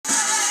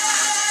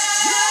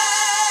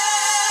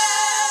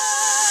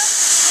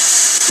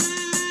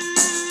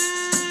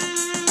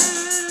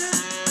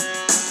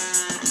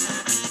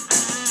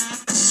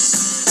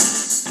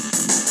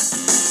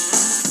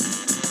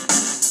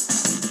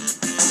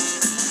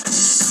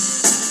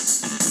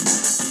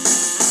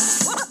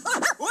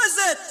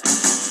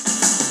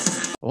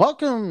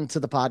Welcome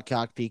to the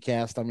Podcock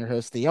Peacast. I'm your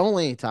host, the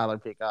only Tyler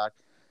Peacock.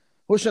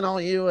 Wishing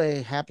all you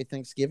a happy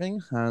Thanksgiving,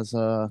 as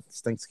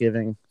it's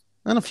Thanksgiving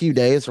in a few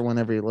days or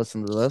whenever you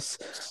listen to this.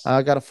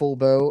 I got a full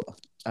boat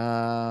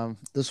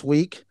this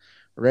week,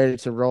 ready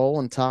to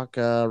roll and talk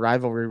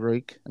rivalry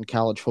week in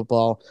college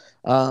football.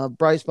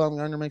 Bryce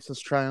Baumgartner makes his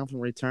triumphant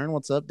return.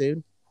 What's up,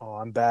 dude? Oh,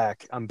 I'm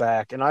back,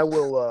 and I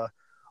will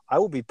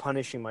be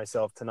punishing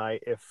myself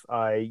tonight if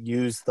I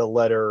use the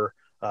letter.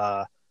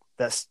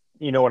 That's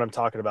you know what I'm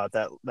talking about.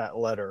 That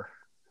letter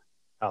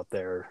out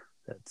there.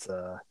 That's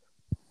the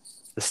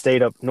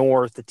state up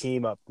north, the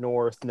team up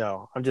north.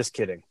 No, I'm just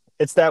kidding.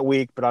 It's that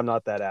week, but I'm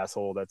not that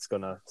asshole that's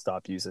gonna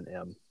stop using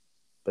M.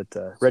 But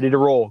ready to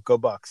roll. Go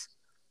Bucks.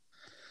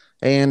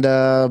 And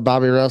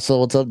Bobby Russell,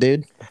 what's up,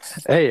 dude?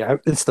 Hey,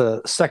 it's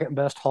the second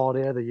best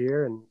holiday of the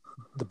year, and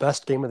the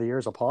best game of the year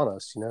is upon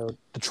us.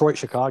 Detroit,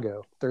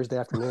 Chicago, Thursday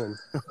afternoon.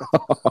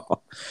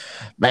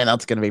 Man,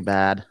 that's gonna be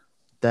bad.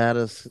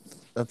 That's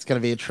gonna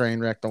be a train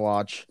wreck to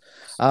watch.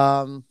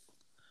 All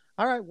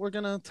right, we're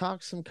gonna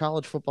talk some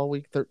college football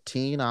week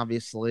 13,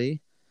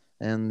 obviously,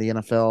 and the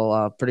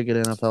NFL, pretty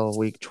good NFL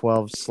week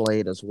 12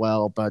 slate as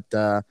well. But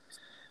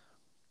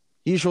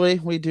usually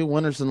we do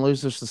winners and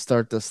losers to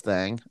start this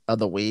thing of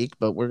the week,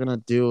 but we're gonna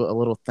do a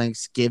little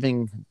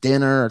Thanksgiving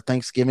dinner or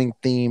Thanksgiving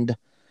themed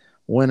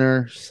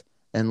winners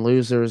and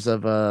losers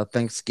of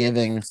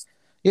Thanksgiving.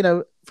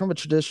 From a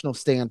traditional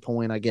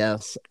standpoint, I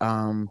guess.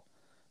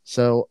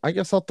 So I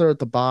guess I'll throw it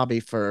to Bobby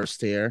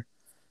first here,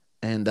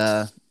 and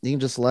you can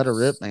just let her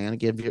rip, man.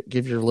 Give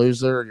your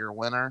loser or your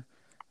winner,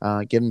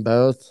 give them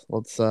both.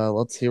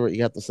 Let's hear what you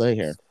got to say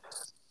here.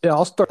 Yeah,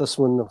 I'll start this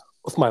one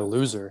with my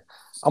loser.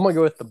 I'm gonna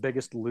go with the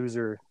biggest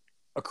loser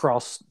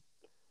across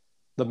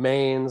the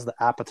mains, the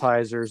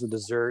appetizers, the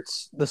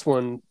desserts. This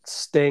one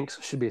stinks.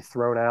 Should be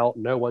thrown out.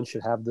 No one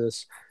should have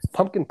this.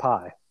 Pumpkin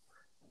pie.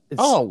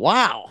 It's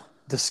wow.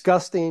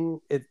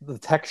 Disgusting. The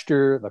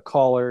texture, the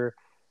color,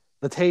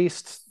 the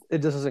taste.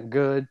 It just isn't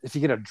good. If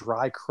you get a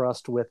dry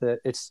crust with it,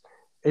 it's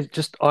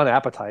just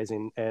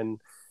unappetizing.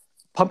 And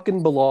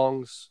pumpkin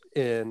belongs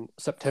in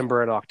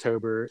September and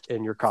October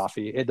in your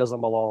coffee. It doesn't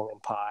belong in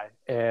pie.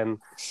 And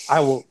I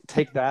will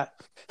take that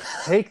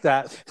take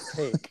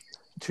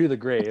to the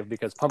grave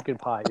because pumpkin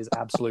pie is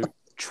absolute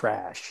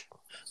trash.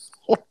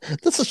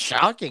 This is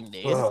shocking,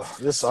 dude.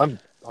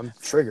 I'm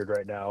triggered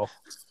right now.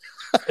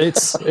 It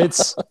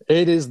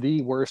is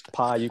the worst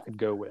pie you could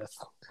go with.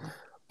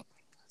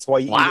 That's why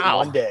you eat it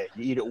one day.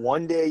 You eat it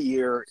one day a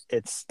year.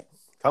 It's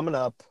coming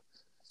up.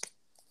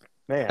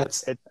 Man,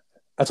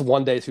 that's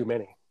one day too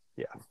many.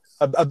 Yeah.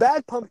 A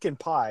bad pumpkin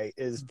pie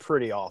is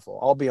pretty awful.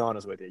 I'll be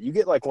honest with you. You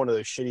get like one of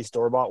those shitty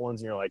store-bought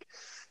ones and you're like,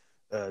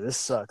 this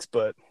sucks.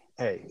 But,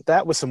 hey,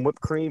 that with some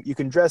whipped cream, you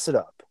can dress it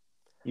up.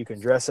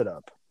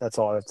 That's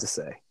all I have to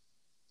say.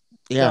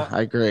 Yeah,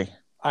 I agree.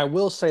 I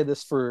will say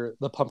this for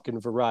the pumpkin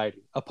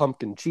variety. A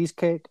pumpkin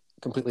cheesecake,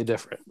 completely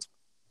different.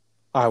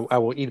 I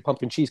will eat a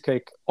pumpkin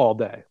cheesecake all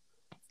day.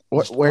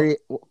 Where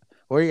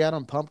are you at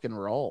on pumpkin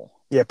roll?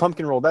 Yeah,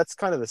 pumpkin roll. That's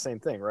kind of the same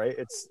thing, right?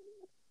 It's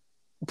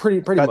pretty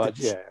much.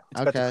 Yeah,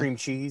 it's got the cream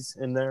cheese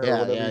in there,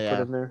 or whatever you put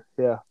in there.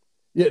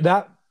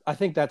 Yeah. I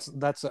think that's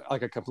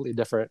like a completely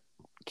different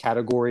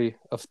category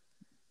of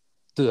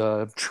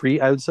the treat.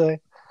 I would say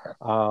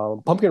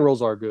pumpkin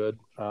rolls are good.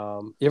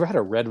 You ever had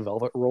a red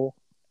velvet roll?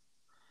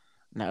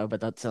 No,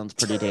 but that sounds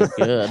pretty damn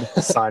good.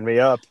 Sign me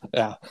up.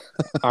 Yeah.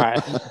 All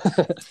right.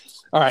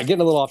 All right.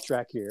 Getting a little off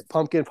track here.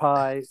 Pumpkin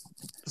pie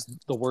is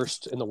the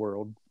worst in the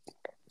world.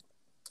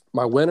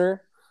 My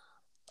winner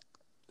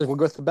is we'll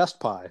go with the best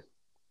pie,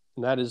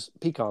 and that is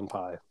pecan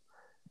pie.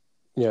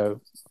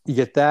 You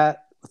get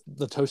that,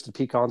 the toasted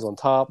pecans on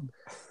top.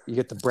 You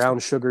get the brown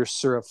sugar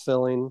syrup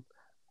filling.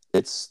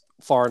 It's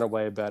far and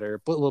away better.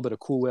 Put a little bit of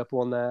Cool Whip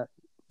on that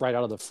right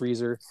out of the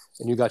freezer,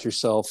 and you got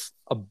yourself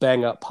a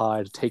bang-up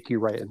pie to take you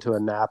right into a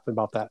nap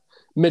about that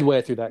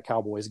midway through that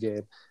Cowboys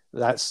game.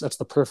 That's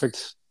the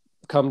perfect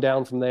come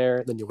down from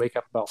there. Then you wake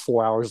up about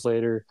 4 hours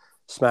later,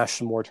 smash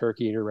some more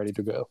turkey, and you're ready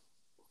to go.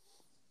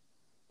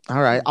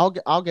 All right, I'll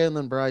go, and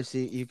then Bryce,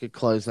 you could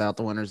close out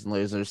the winners and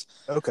losers.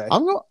 Okay,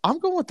 I'm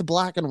going with the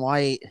black and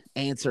white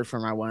answer for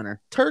my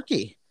winner,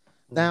 turkey.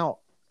 Now,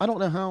 I don't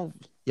know how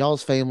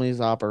y'all's families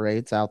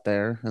operates out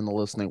there in the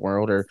listening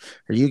world, or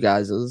you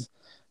guys's,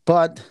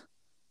 but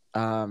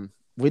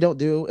we don't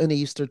do an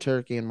Easter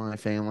turkey in my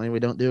family. We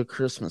don't do a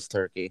Christmas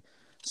turkey,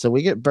 so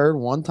we get bird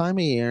one time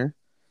a year,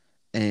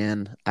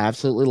 and I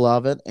absolutely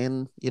love it.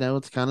 And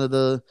it's kind of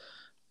the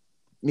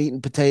meat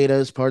and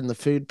potatoes, pardon the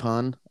food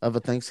pun, of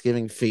a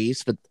Thanksgiving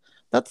feast, but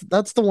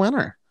that's the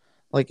winner.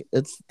 Like,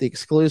 it's the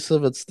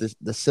exclusive, it's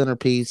the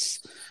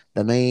centerpiece,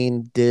 the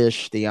main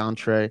dish, the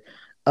entree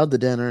of the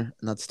dinner,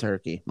 and that's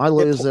turkey. My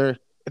loser.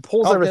 It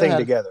pulls everything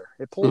together.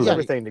 It pulls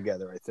everything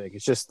together, I think.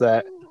 It's just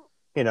that,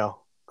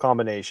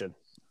 combination.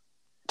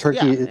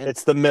 Turkey,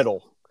 it's the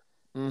middle.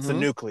 Mm-hmm. It's the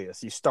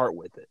nucleus. You start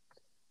with it.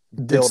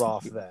 Build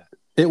off that.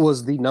 It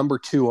was the number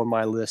 2 on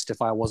my list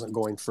if I wasn't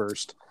going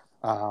first.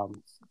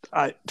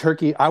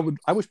 Turkey. I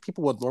wish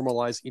people would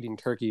normalize eating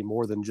turkey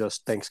more than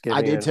just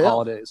Thanksgiving and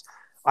holidays.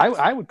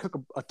 I would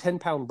cook a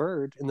 10-pound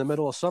bird in the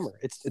middle of summer.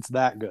 It's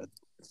that good.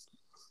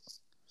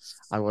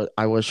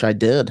 I wish I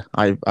did.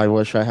 I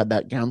wish I had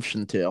that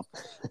gumption too.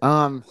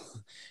 Um,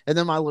 and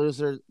then my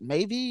loser,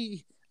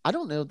 maybe I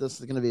don't know if this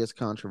is going to be as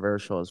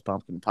controversial as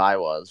pumpkin pie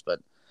was, but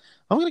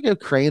I'm going to go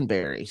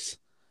cranberries.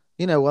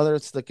 You know, whether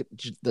it's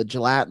the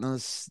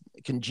gelatinous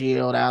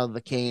congealed out of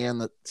the can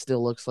that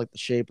still looks like the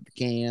shape of the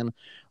can,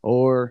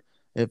 or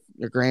if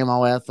your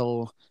grandma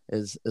Ethel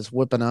is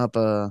whipping up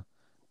a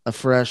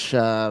fresh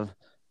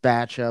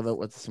batch of it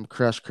with some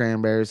crushed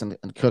cranberries and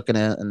cooking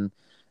it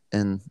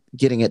and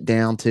getting it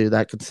down to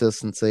that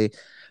consistency.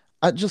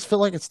 I just feel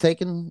like it's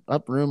taking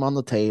up room on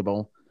the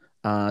table.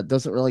 It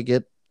doesn't really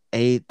get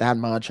ate that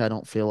much, I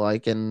don't feel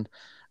like. And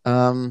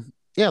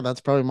yeah,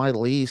 that's probably my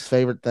least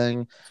favorite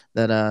thing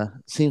that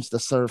seems to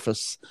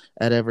surface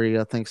at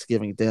every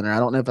Thanksgiving dinner. I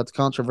don't know if that's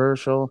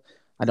controversial.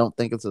 I don't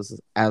think it's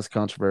as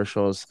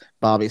controversial as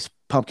Bobby's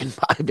pumpkin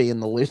pie being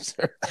the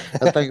loser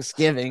at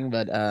Thanksgiving,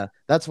 but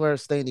that's where I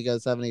stand. Do you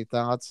guys have any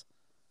thoughts?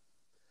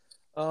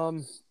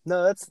 No,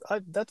 that's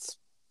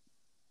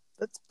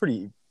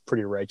pretty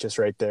righteous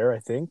right there. I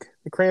think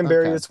the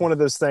cranberry. Okay. It's one of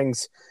those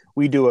things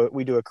we do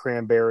a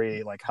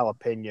cranberry like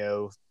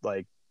jalapeno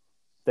like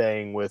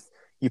thing with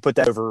you put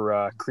that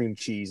over cream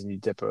cheese and you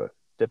dip a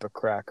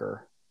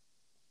cracker.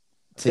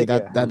 See,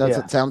 that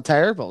doesn't sound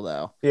terrible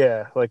though.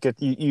 Yeah, like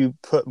you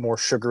put more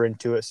sugar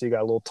into it, so you got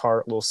a little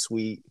tart, a little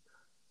sweet,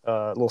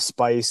 a little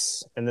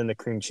spice, and then the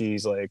cream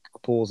cheese like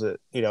pulls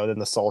it. Then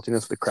the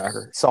saltiness of the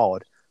cracker,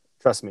 solid.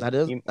 Trust me,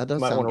 you That does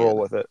might sound want to roll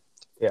good. with it.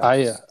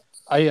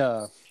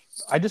 Yeah,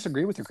 I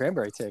disagree with your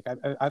cranberry take.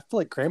 I feel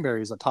like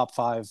cranberry is a top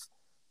 5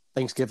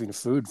 Thanksgiving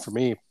food for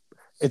me.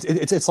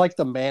 It's like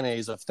the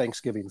mayonnaise of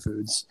Thanksgiving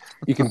foods.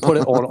 You can put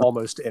it on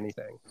almost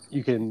anything.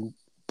 You can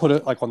put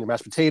it like on your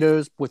mashed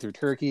potatoes with your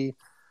turkey.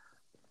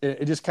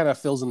 It just kind of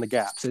fills in the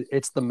gaps.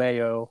 It's the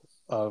mayo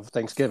of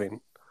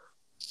Thanksgiving.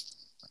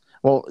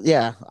 Well,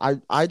 yeah,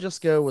 I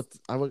just go with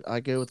I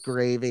go with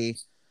gravy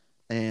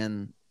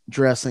and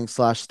dressing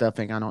slash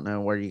stuffing. I don't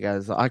know where you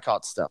guys. I call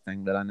it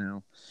stuffing, but I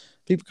know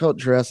people call it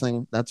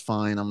dressing. That's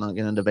fine. I'm not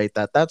going to debate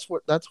that. That's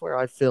where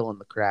I fill in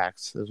the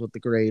cracks is with the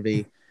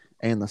gravy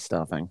and the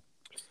stuffing.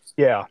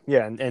 yeah.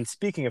 And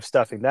speaking of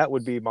stuffing,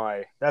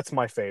 that's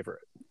my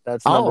favorite.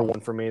 That's number Oh,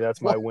 one for me.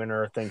 That's my what winner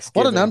what an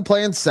Thanksgiving.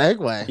 unplanned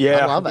segue. I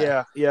Yeah, love it.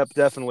 yeah, yep,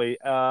 definitely.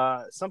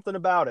 Something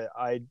about it.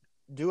 I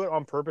do it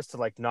on purpose to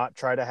like not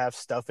try to have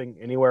stuffing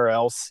anywhere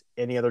else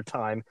any other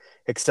time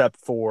except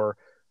for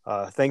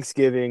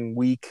Thanksgiving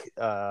week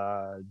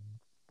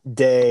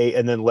day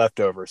and then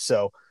leftovers.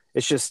 So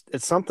it's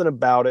something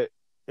about it.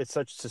 It's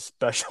such a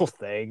special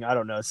thing. I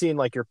don't know. Seeing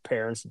like your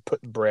parents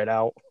put bread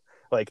out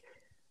like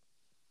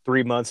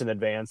 3 months in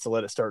advance to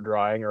let it start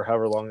drying or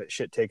however long that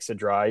shit takes to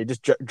dry. You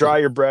just dry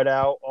your bread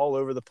out all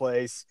over the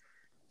place.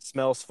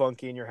 Smells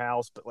funky in your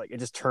house, but like it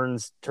just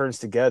turns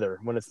together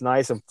when it's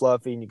nice and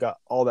fluffy and you got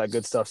all that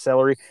good stuff.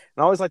 Celery.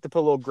 And I always like to put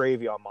a little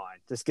gravy on mine.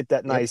 Just get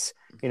that Yep. nice,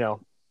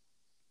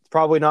 it's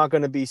probably not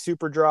going to be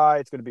super dry.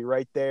 It's going to be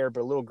right there,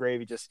 but a little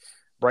gravy just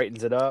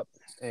brightens it up.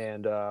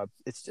 And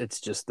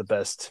it's just the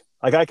best.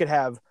 Like I could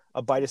have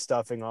a bite of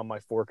stuffing on my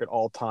fork at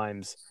all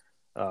times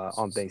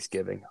on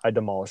Thanksgiving. I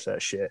demolish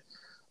that shit.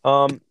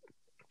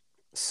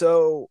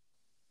 So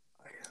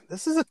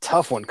this is a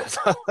tough one because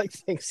I like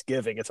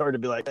Thanksgiving. It's hard to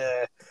be like,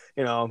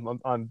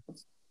 I'm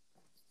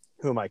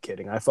who am I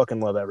kidding? I fucking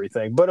love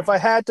everything. But if I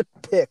had to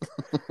pick,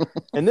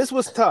 and this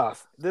was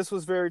tough, this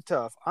was very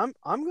tough. I'm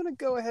gonna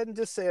go ahead and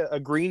just say a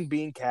green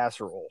bean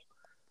casserole.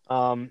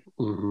 And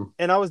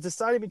I was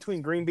deciding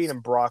between green bean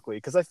and broccoli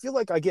because I feel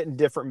like I get in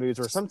different moods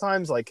where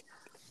sometimes like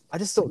I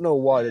just don't know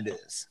what it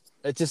is.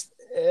 It just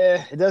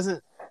it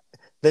doesn't.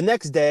 The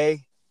next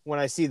day when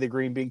I see the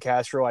green bean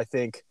casserole, I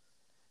think,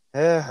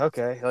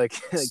 okay,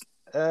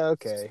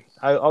 okay,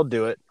 I'll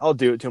do it. I'll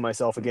do it to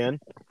myself again.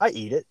 I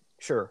eat it,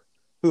 sure.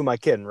 Who am I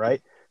kidding,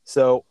 right?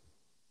 So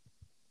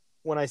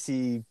when I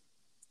see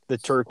the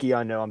turkey,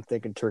 I know I'm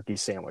thinking turkey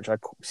sandwich. I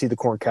see the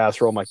corn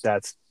casserole, I'm like,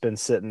 that's been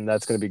sitting.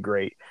 That's going to be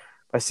great.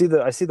 I see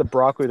the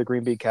broccoli, the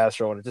green bean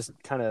casserole, and it just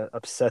kind of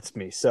upsets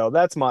me. So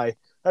that's my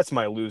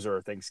loser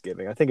of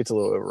Thanksgiving. I think it's a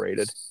little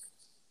overrated.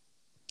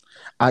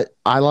 I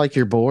like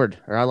your board,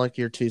 or I like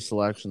your two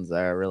selections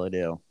there. I really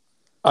do.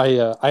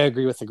 I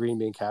agree with the green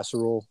bean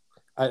casserole.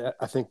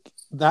 I think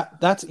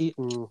that's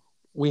eaten.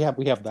 We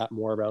have that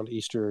more around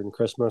Easter and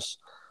Christmas.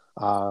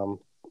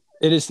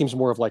 It just seems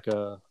more of like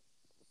a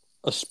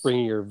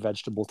springier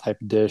vegetable type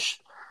dish.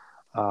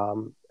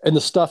 And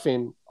the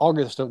stuffing, all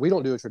good stuff. We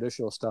don't do a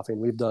traditional stuffing.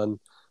 We've done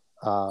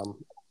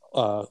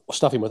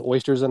stuffing with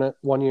oysters in it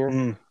one year,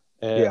 and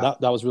Yeah.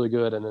 that was really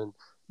good. And then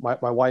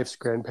my wife's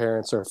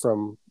grandparents are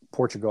from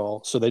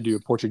Portugal, so they do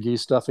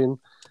Portuguese stuffing,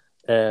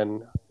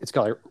 and it's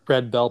got like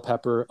red bell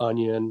pepper,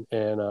 onion,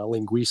 and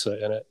linguiça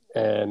in it,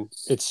 and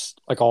it's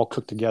like all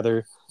cooked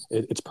together.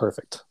 It's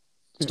perfect.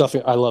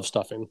 Stuffing. I love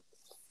stuffing.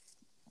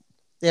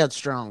 Yeah, it's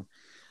strong.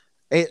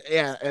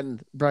 Yeah,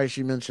 and Bryce,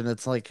 you mentioned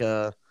it's like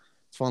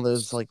it's one of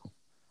those like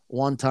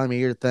one time a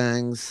year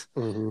things.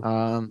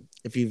 Mm-hmm.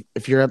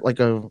 if you're at like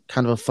a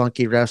kind of a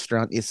funky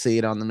restaurant, you see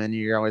it on the menu,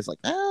 you're always like,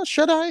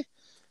 should I?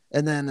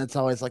 And then it's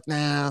always like,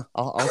 nah,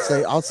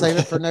 I'll save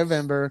it for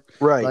November.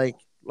 Right.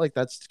 Like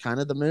that's kind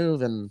of the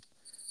move, and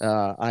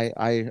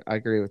I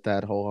agree with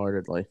that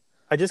wholeheartedly.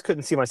 I just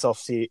couldn't see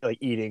myself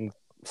eating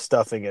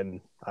stuffing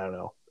in, I don't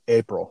know,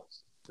 April.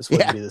 This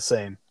wouldn't be the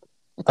same.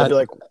 I'd be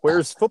like,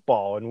 where's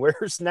football and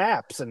where's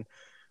snaps and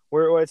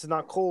where it's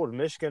not cold?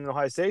 Michigan and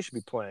Ohio State should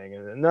be playing.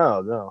 And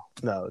no.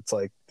 It's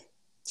like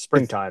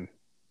springtime.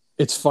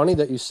 It's funny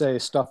that you say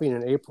stuffing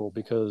in April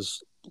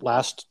because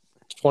last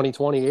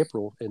 2020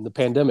 April in the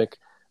pandemic,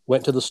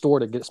 went to the store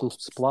to get some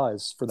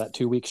supplies for that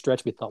 2-week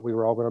stretch. We thought we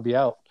were all going to be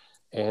out,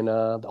 and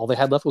all they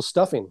had left was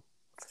stuffing.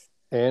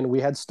 And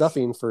we had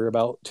stuffing for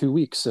about 2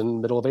 weeks in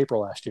the middle of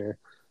April last year.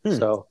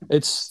 So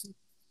it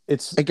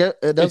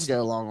does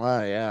go a long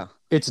way. Yeah,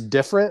 it's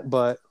different,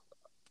 but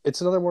it's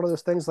another one of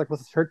those things like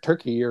with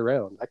turkey year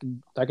round.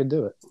 I could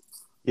do it.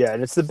 Yeah,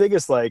 and it's the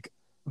biggest like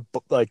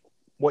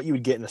what you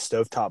would get in a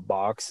stovetop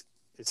box.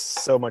 It's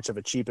so much of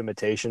a cheap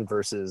imitation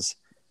versus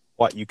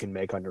what you can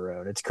make on your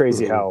own. It's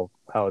crazy how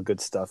a good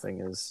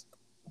stuffing is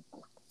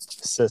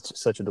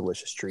such a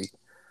delicious treat.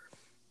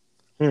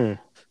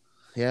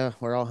 Yeah,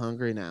 we're all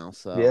hungry now.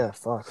 So yeah,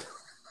 fuck.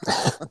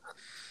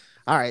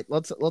 All right,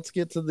 let's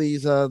get to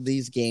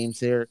these games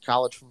here.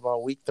 College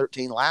football week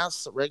 13,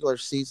 last regular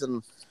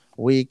season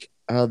week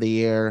of the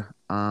year.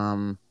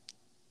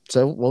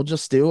 So we'll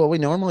just do what we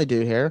normally do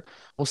here.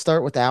 We'll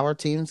start with our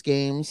team's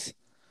games.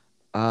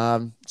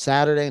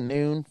 Saturday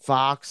noon,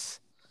 Fox.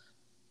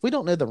 We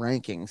don't know the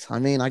rankings. I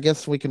mean, I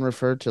guess we can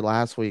refer to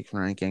last week's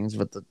rankings,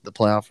 but the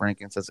playoff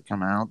rankings hasn't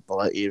come out. They'll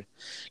let you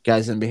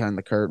guys in behind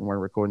the curtain. We're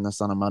recording this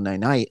on a Monday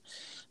night.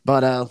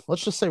 But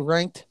let's just say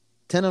ranked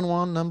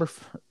 10-1,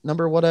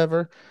 number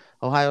whatever.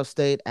 Ohio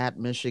State at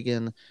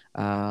Michigan,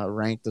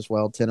 ranked as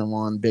well,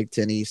 10-1. Big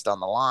Ten East on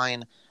the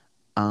line.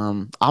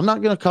 I'm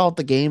not going to call it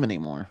the game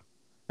anymore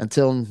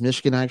until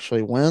Michigan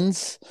actually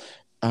wins.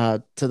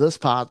 To this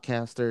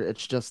podcaster,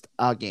 it's just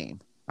a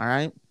game. All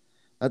right,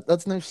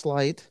 that's no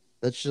slight.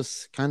 That's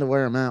just kind of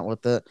where I'm at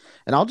with it.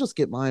 And I'll just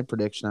get my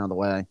prediction out of the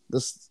way.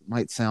 This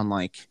might sound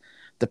like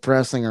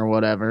depressing or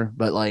whatever,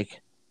 but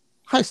like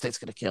Ohio State's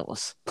going to kill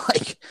us.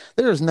 Like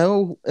there's in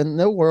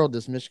no world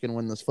does Michigan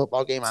win this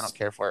football game. I don't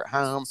care if we're at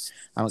home.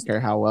 I don't care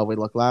how well we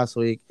looked last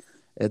week.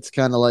 It's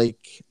kind of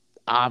like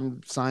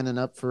I'm signing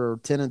up for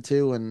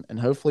 10-2 and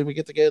hopefully we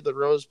get to go to the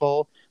Rose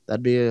Bowl.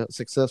 That'd be a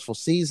successful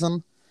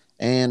season.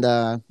 And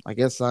I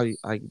guess I'm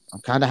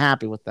kind of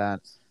happy with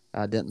that.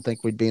 I didn't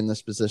think we'd be in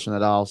this position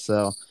at all.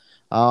 So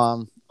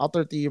I'll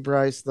throw it to you,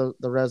 Bryce, the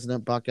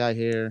resident Buckeye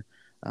here.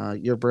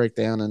 Your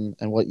breakdown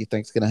and what you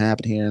think is going to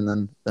happen here,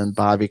 and then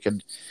Bobby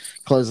could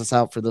close us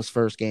out for this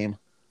first game.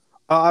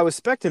 I was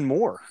expecting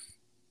more.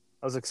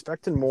 I was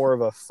expecting more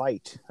of a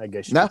fight, I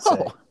guess you could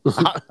say.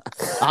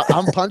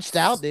 I'm punched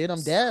out, dude.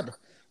 I'm dead.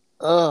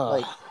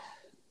 Well,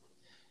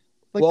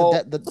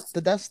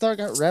 the Death Star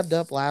got revved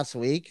up last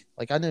week.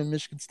 Like I know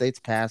Michigan State's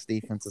pass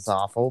defense is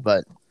awful,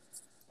 but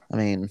I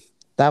mean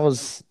that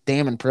was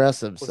damn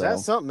impressive. Was that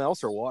something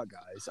else or what,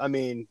 guys? I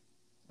mean,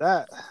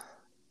 that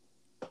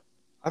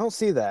I don't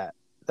see that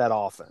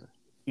often.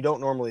 You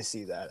don't normally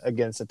see that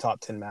against a top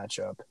 10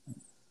 matchup.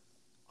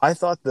 I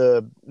thought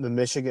the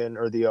Michigan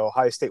or the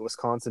Ohio State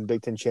Wisconsin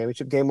Big Ten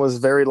championship game was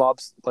very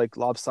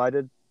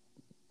lopsided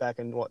back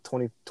in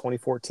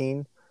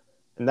 2014,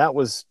 and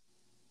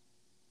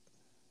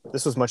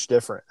this was much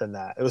different than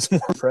that. It was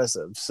more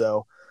impressive.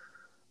 So,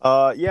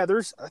 I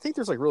think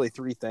there's like really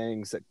three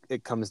things that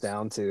it comes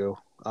down to.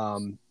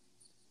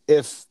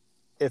 If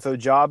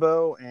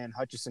Ojabo and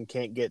Hutchinson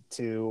can't get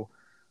to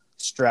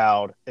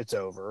Stroud, it's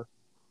over.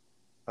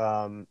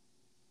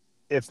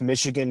 If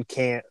Michigan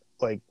can't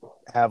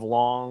have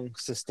long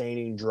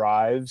sustaining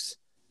drives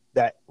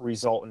that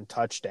result in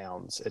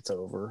touchdowns, it's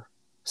over.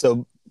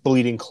 So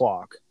bleeding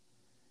clock.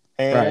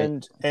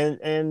 And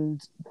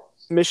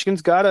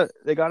Michigan's gotta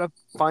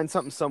find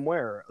something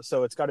somewhere.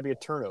 So it's gotta be a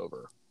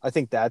turnover. I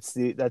think those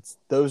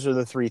are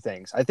the three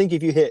things. I think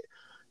if you hit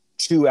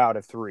 2 out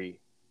of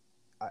 3,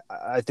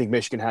 I think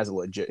Michigan has a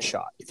legit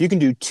shot. If you can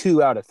do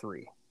 2 out of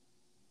 3.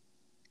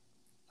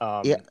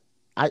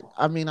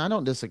 I mean, I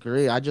don't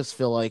disagree. I just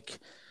feel like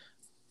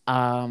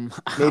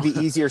maybe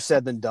easier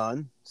said than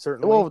done,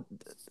 certainly.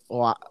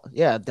 Well,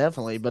 yeah,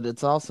 definitely. But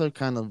it's also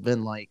kind of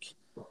been like,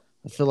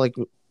 I feel like,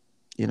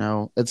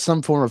 it's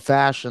some form of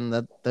fashion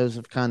that those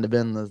have kind of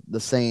been the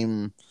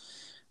same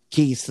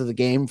keys to the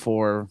game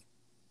for,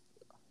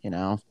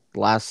 the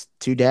last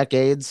 2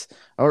 decades.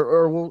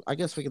 Or I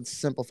guess we could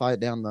simplify it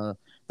down the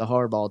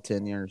Harbaugh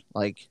tenure.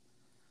 Like,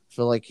 I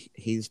feel like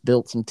he's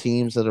built some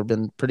teams that have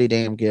been pretty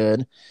damn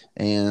good.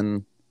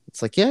 And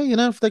it's like,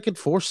 if they could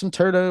force some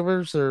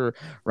turnovers or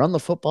run the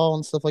football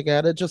and stuff like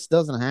that, it just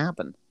doesn't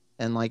happen.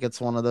 And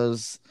it's one of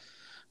those,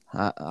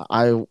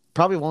 I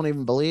probably won't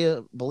even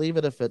believe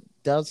it if it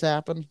does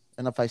happen.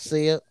 And if I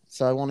see it,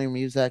 so I won't even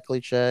use that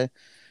cliche.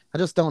 I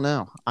just don't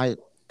know.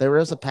 There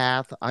is a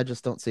path. I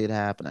just don't see it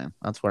happening.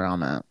 That's where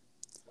I'm at.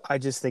 I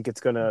just think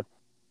it's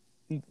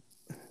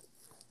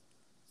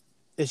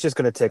it's just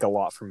going to take a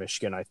lot from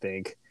Michigan, I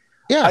think.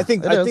 Yeah, I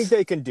think it is.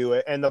 they can do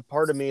it. And the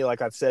part of me,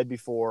 like I've said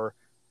before,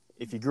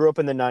 if you grew up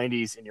in the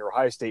 90s and you're a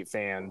Ohio State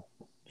fan,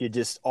 you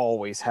just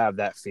always have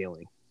that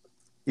feeling.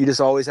 You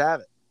just always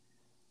have it.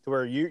 To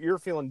where you're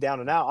feeling down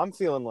and out. I'm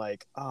feeling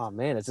like, oh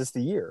man, is this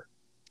the year?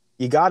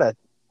 It's gotta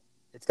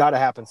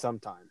happen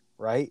sometime,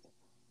 right?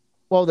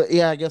 Well,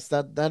 I guess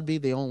that'd be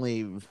the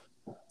only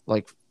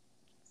like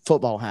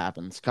football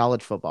happens,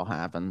 college football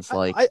happens.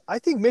 Like, I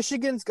think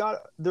Michigan's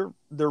they're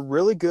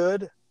really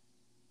good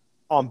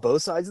on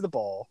both sides of the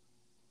ball.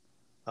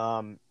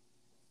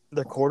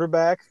 Their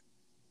quarterback,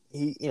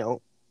 he's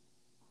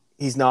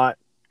not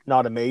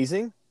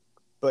amazing,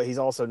 but he's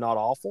also not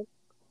awful.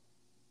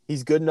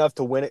 He's good enough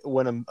to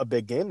win a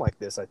big game like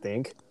this, I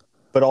think.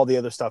 But all the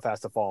other stuff has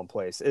to fall in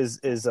place. Is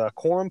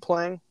Corum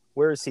playing?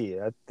 Where is he?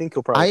 I think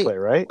he'll probably play,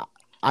 right?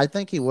 I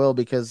think he will,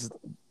 because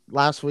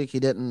last week he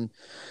didn't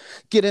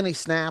get any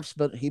snaps,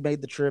 but he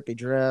made the trip. He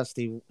dressed.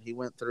 He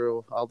went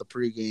through all the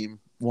pregame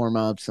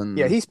warm-ups, and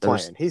yeah, he's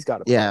playing. He's got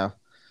to play.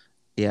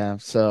 Yeah.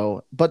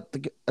 So, but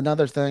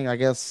another thing, I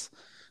guess,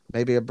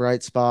 maybe a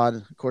bright spot.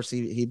 Of course,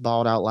 he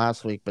balled out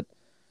last week, but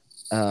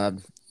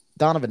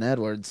Donovan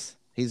Edwards,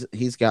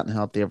 he's gotten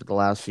healthy over the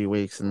last few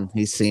weeks, and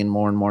he's seen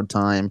more and more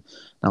time.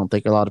 I don't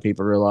think a lot of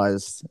people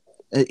realize,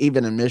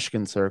 even in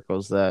Michigan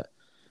circles, that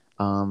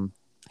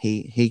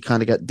he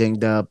kind of got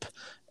dinged up.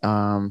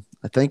 I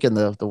think in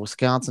the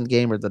Wisconsin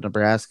game or the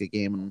Nebraska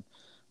game, and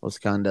was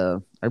kind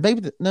of, or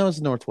maybe it was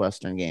the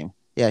Northwestern game.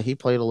 Yeah, he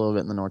played a little bit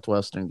in the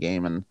Northwestern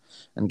game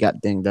and got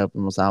dinged up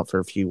and was out for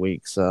a few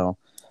weeks. So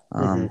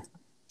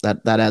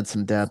that adds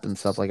some depth and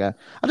stuff like that.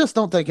 I just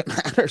don't think it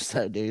matters,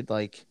 though, dude.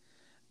 Like,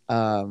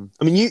 I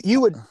mean,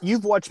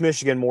 you've watched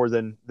Michigan more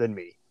than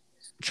me,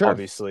 sure,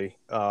 obviously.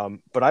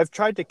 But I've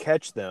tried to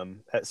catch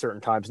them at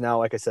certain times. Now,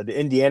 like I said, the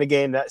Indiana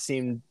game, that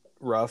seemed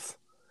rough.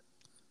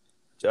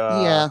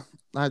 Yeah,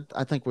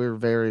 I think we're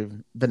very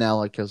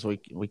vanilla because we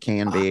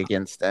can be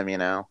against them,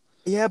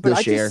 Yeah, but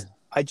this year.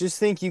 I just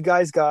think you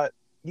guys got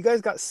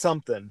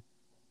something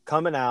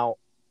coming out.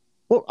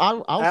 Well,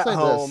 I'll say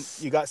home,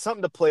 this: you got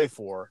something to play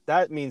for.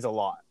 That means a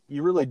lot.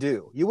 You really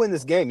do. You win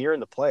this game, you're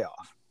in the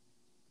playoff.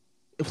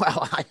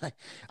 Well,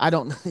 I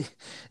don't.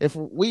 If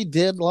we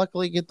did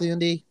luckily get the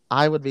Indy,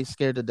 I would be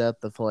scared to death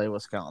to play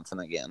Wisconsin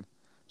again.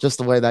 Just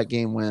the way that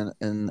game went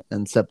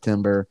in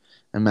September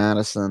in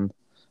Madison.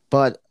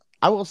 But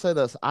I will say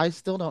this: I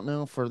still don't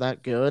know if we're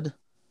that good.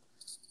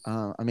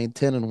 I mean,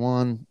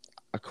 10-1.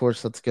 Of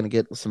course, that's going to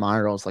get some eye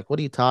rolls. Like, what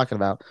are you talking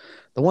about?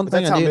 The one But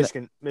thing that's I how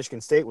do,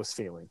 Michigan State was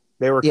feeling.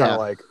 They were kind of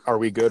like, "Are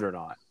we good or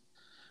not?"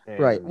 And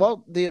right?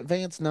 Well, the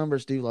advanced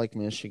numbers do like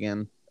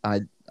Michigan.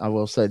 I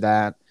will say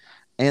that.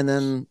 And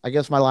then I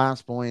guess my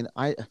last point,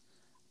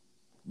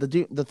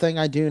 the thing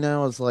I do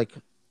know is, like,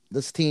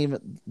 this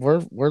team,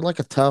 we're like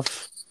a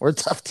tough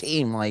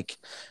team. Like,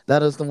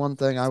 that is the one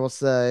thing I will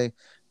say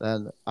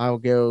that I'll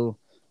go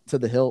to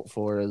the hilt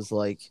for, is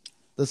like,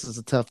 this is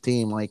a tough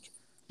team. Like,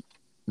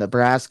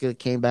 Nebraska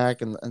came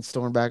back and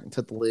stormed back and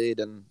took the lead,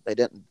 and they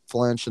didn't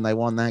flinch, and they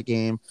won that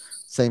game.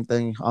 Same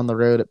thing on the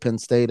road at Penn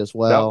State as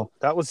well.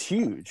 That was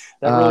huge.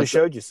 That really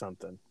showed you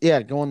something.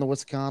 Yeah, going to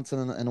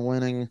Wisconsin and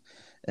winning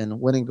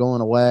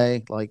going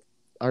away. Like,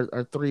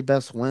 our three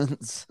best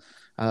wins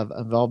have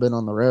all been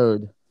on the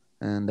road,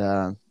 and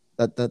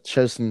that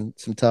shows some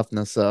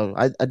toughness. So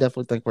I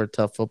definitely think we're a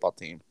tough football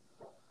team.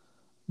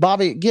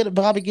 Bobby, get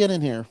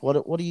in here. What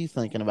are you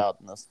thinking about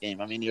in this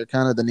game? I mean, you're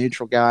kind of the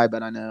neutral guy,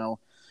 but I know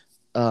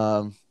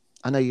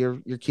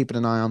you're keeping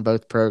an eye on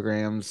both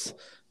programs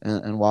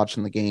and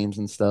watching the games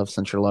and stuff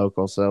since you're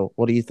local. So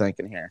what are you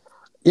thinking here?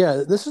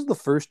 Yeah, this is the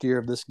first year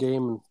of this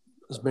game,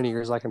 as many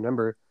years as I can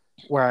remember,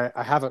 where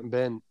I haven't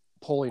been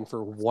pulling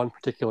for one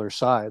particular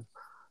side.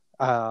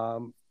 I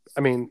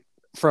mean,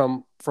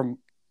 from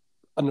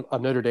a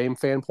Notre Dame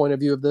fan point of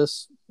view of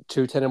this,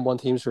 2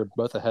 10-1 teams are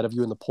both ahead of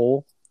you in the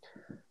poll.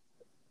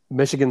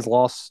 Michigan's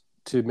lost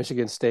to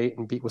Michigan State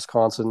and beat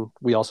Wisconsin.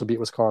 We also beat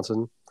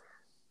Wisconsin.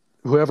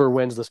 Whoever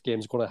wins this game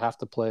is going to have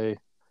to play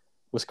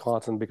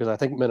Wisconsin, because I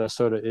think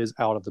Minnesota is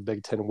out of the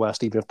Big Ten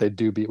West, even if they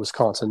do beat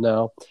Wisconsin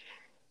now.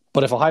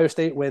 But if Ohio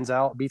State wins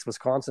out, beats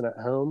Wisconsin at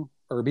home,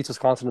 or beats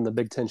Wisconsin in the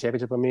Big Ten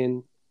championship,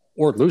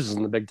 or loses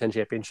in the Big Ten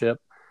championship,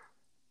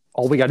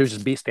 all we got to do is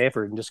just beat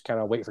Stanford and just kind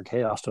of wait for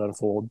chaos to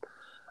unfold.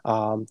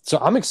 So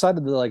I'm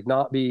excited to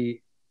not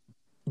be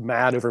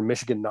mad over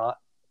Michigan not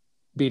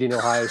beating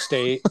Ohio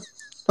State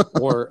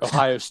or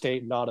Ohio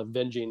State not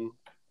avenging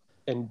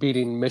and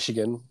beating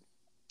Michigan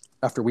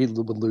after we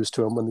would lose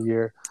to them in the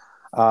year.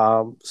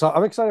 So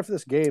I'm excited for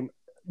this game.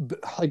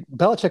 Like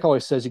Belichick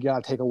always says, you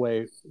got to take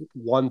away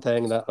one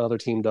thing that other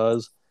team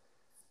does.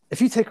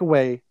 If you take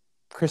away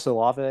Chris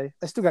Olave,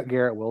 they still got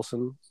Garrett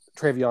Wilson,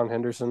 Travion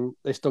Henderson.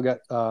 They still got,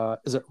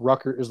 is it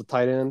Rucker is the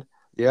tight end?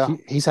 Yeah.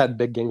 He's had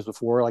big games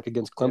before, like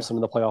against Clemson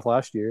in the playoff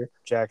last year.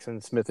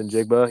 Jackson, Smith, and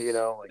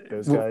Jigba, like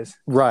those guys.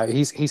 Right.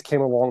 He's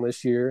came along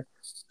this year.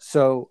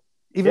 So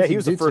even if he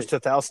was the first to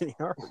 1,000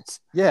 yards.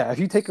 Yeah. If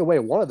you take away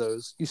one of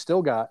those, you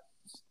still got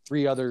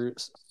 3 other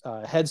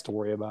heads to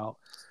worry about.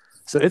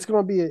 So it's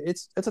going to be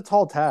it's a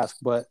tall task,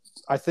 but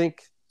I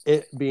think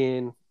it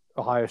being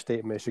Ohio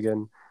State,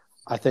 Michigan,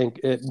 I think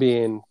it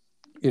being,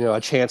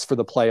 a chance for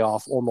the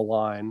playoff on the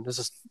line. This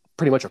is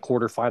pretty much a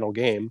quarterfinal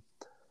game.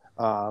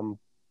 Um,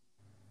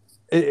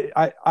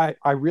 I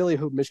really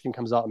hope Michigan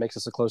comes out and makes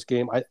this a close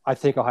game. I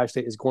think Ohio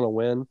State is going to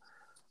win.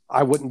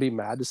 I wouldn't be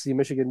mad to see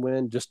Michigan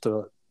win just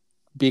to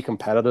be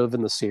competitive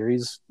in the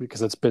series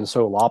because it's been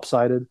so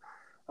lopsided.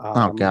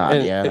 Oh God,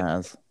 and yeah, it it,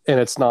 has. and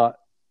it's not.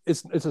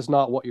 It's just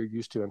not what you're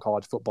used to in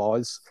college football.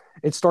 It's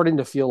starting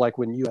to feel like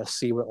when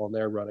USC went on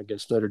their run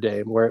against Notre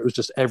Dame, where it was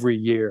just every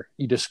year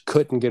you just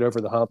couldn't get over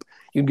the hump.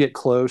 You'd get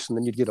close, and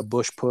then you'd get a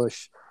Bush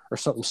push or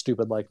something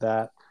stupid like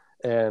that.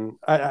 And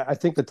I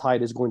think the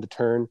tide is going to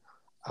turn.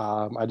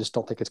 I just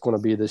don't think it's going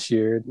to be this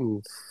year.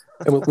 And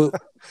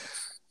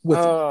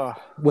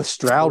with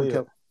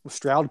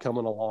Stroud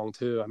coming along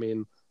too. I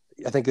mean,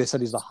 I think they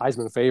said he's the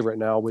Heisman favorite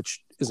now,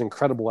 which is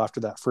incredible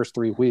after that first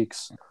 3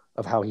 weeks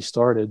of how he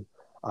started.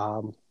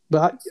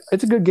 But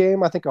it's a good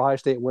game. I think Ohio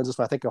State wins this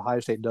one. I think Ohio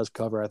State does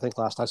cover. I think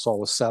last I saw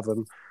was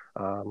 7.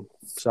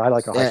 So I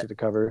like Ohio State to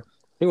cover. I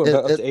think we're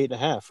up to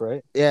 8.5,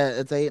 right? Yeah,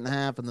 it's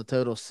 8.5, and the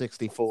total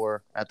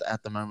 64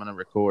 at the moment of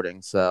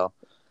recording. So,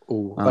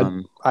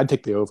 I'd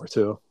take the over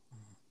too.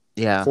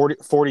 Yeah,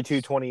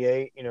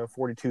 42-28,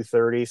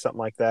 42-30, something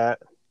like that.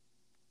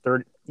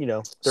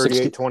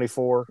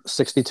 38-24,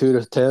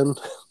 62-10.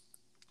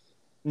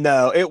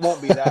 No, it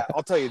won't be that.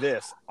 I'll tell you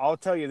this.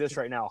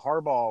 Right now.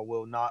 Harbaugh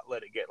will not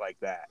let it get like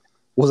that.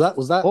 Was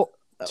that?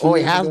 Oh,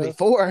 he has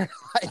before.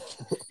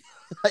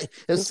 It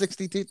was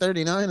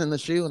 62-39 in the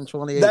shoe in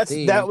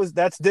 2018.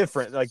 That's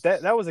different. Like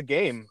that was a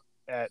game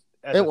in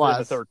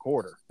the third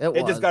quarter.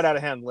 It just got out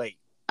of hand late.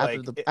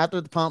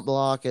 After the pump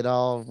block, it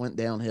all went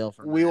downhill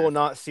from we there. will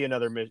not see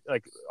another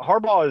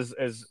Harbaugh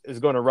is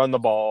going to run the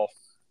ball.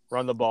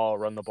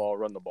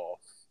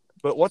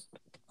 But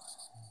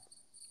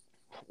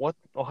what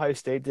Ohio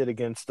State did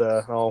against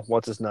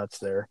what's his nuts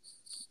there?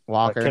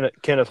 Walker.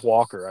 Kenneth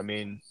Walker. I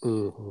mean,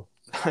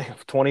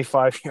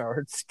 25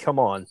 yards. Come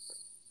on.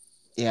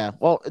 Yeah.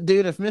 Well,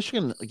 dude, if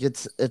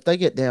they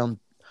get down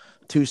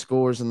 2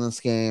 scores in this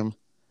game,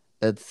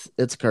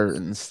 it's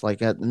curtains. Like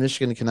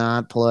Michigan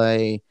cannot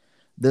play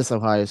this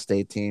Ohio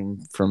State team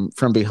from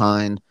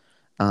behind.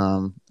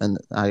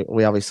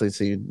 We obviously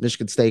see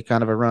Michigan State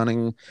kind of a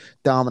running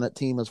dominant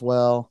team as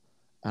well.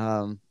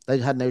 They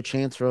had no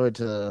chance really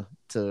to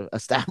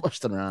establish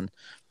the run,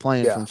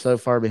 playing from so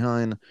far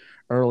behind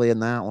early in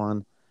that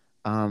one.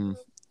 I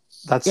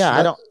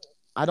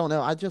don't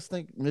know. I just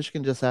think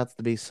Michigan just has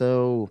to be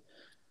so,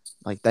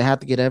 like, they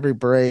have to get every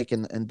break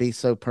and be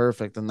so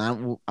perfect, and I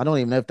don't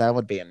even know if that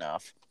would be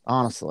enough.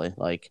 Honestly,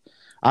 like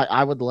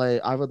I would lay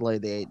the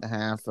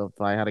 8.5 if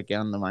I had a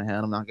gun to my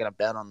head. I'm not gonna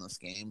bet on this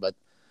game, but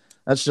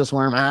that's just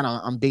where I'm at.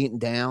 I'm beaten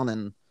down,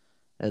 and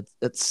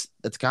it's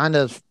kind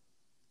of.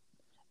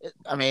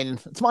 I mean,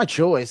 it's my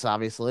choice.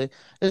 Obviously,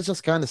 it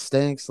just kind of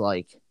stinks.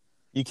 Like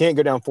you can't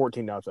go down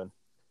 14-0.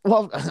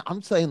 Well,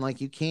 I'm saying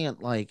like you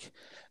can't like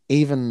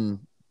even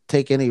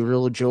take any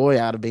real joy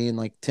out of being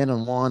like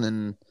 10-1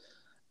 and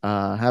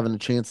having a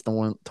chance to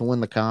win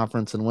the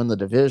conference and win the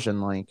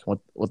division. Like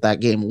with that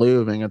game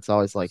looming, it's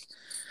always like,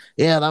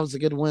 yeah, that was a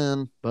good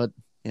win, but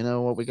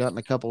what we got in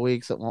a couple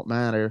weeks, it won't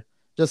matter.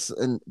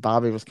 And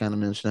Bobby was kind of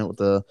mentioning it with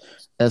the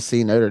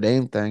SC Notre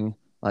Dame thing.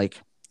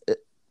 Like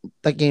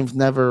that game's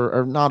never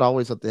or not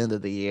always at the end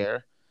of the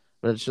year,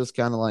 but it's just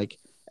kind of like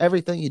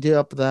everything you do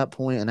up to that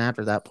point and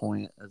after that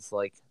point, it's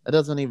like it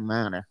doesn't even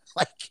matter.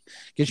 Like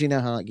because you know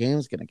how that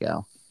game's gonna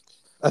go.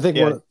 I think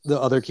one of the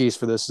other keys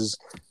for this is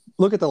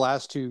look at the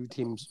last 2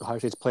 teams Ohio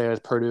State's playing as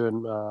Purdue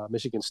and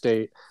Michigan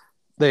State.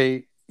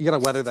 You got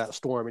to weather that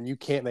storm, and you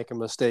can't make a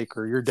mistake,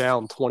 or you're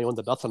down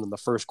 21-0 in the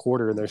first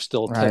quarter, and there's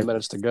still 10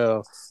 minutes to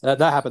go. That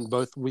happened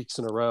both weeks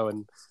in a row,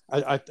 and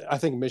I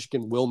think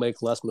Michigan will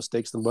make less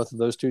mistakes than both of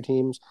those 2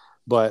 teams.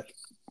 But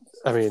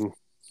I mean,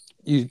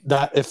 if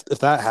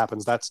that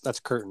happens, that's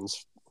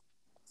curtains.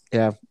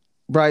 Yeah,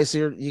 Bryce,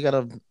 you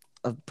got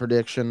a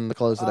prediction to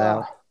close it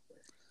out?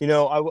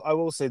 I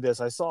will say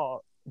this: I saw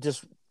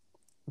just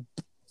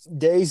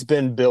Day's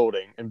been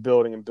building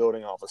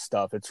off of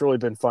stuff. It's really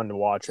been fun to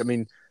watch. I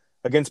mean,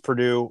 against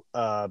Purdue,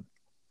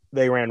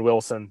 they ran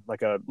Wilson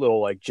like a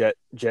little like jet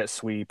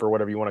sweep or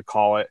whatever you want to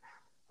call it.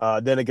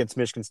 Then against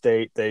Michigan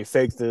State, they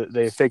faked the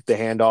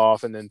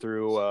handoff and then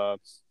threw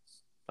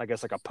I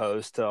guess like a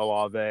post to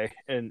Olave,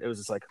 and it was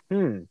just like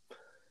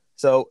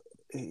So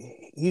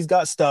he's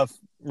got stuff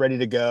ready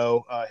to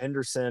go.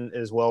 Henderson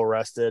is well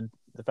rested.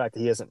 The fact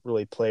that he hasn't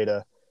really played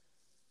a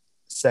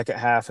second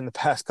half in the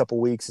past couple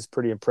weeks is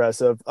pretty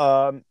impressive.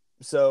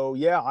 So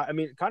yeah, I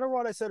mean, kind of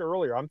what I said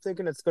earlier. I'm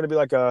thinking it's going to be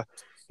like a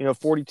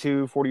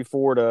 42,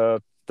 44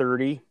 to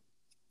 30,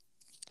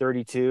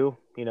 32,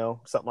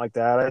 something like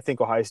that. I think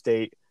Ohio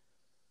State,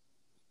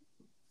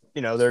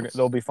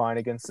 they'll be fine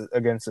against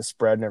the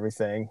spread and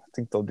everything. I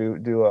think they'll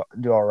do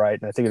all right.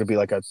 And I think it'll be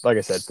like I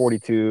said,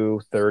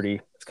 42, 30.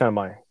 It's kind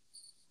of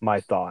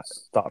my thought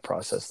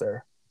process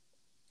there.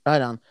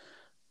 Right on.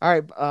 All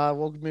right,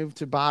 we'll move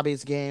to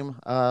Bobby's game.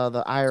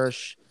 The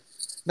Irish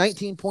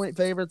 19-point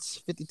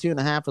favorites,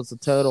 52.5 was the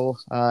total.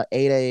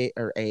 8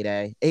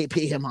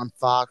 p.m. on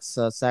Fox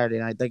Saturday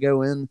night. They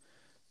go in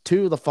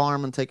to the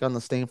farm and take on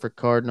the Stanford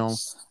Cardinal.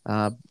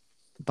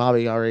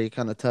 Bobby already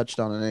kind of touched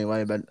on it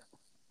anyway, but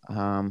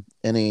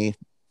any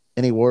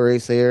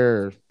worries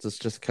here, or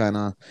just kind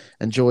of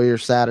enjoy your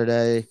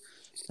Saturday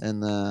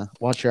and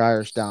watch your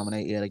Irish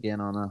dominate yet again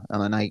on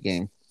a night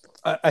game?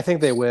 I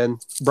think they win.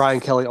 Brian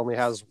Kelly only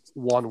has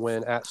one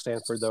win at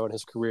Stanford though in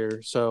his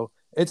career, so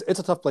it's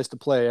a tough place to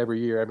play every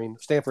year. I mean,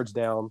 Stanford's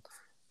down.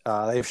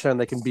 They've shown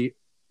they can beat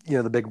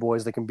the big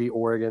boys. They can beat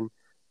Oregon.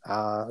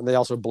 And they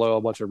also blow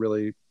a bunch of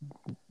really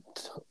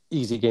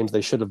easy games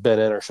they should have been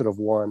in or should have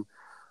won.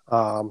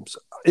 So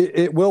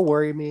it will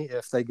worry me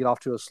if they get off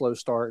to a slow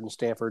start and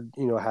Stanford,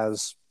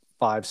 has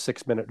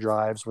 5-6 minute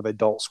drives where they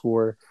don't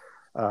score.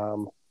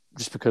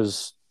 Just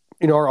because,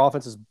 our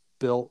offense is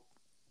built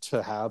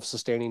to have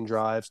sustaining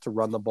drives, to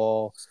run the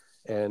ball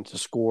and to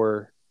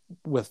score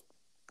with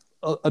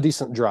a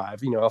decent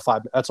drive,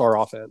 that's our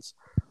offense.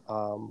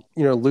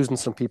 Losing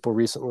some people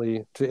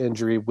recently to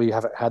injury, we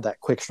haven't had that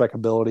quick strike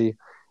ability.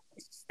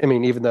 I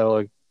mean, even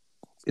though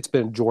it's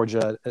been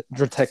Georgia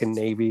Tech and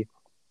Navy,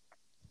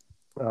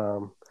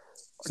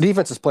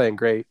 defense is playing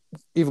great,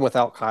 even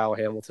without Kyle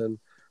Hamilton.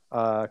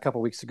 A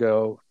couple weeks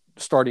ago,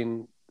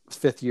 starting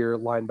fifth-year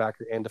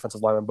linebacker and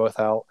defensive lineman both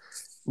out.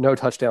 No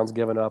touchdowns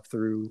given up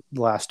through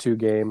the last 2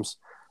 games.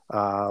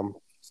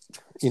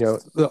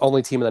 The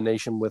only team in the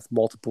nation with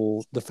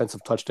multiple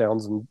defensive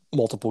touchdowns in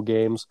multiple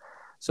games.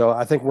 So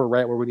I think we're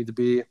right where we need to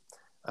be.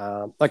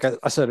 Like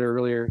I said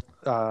earlier,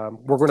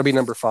 we're going to be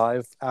number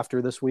 5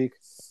 after this week,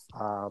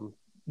 no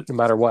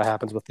matter what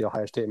happens with the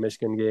Ohio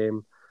State-Michigan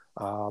game.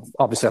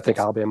 Obviously, I think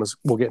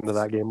we'll get into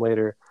that game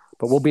later,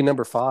 but we'll be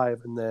number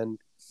 5. And then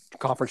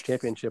conference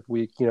championship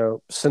week,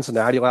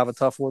 Cincinnati will have a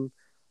tough one.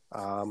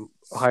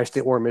 Ohio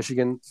State or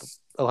Michigan,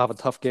 they'll have a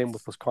tough game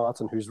with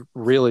Wisconsin, who's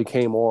really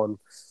came on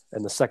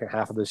in the second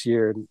half of this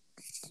year. And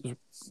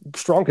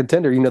strong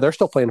contender, they're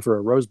still playing for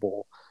a Rose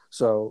Bowl.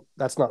 So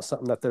that's not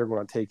something that they're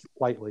going to take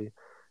lightly.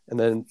 And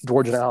then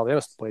Georgia and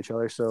Alabama play each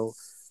other. So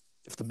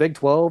if the Big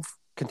 12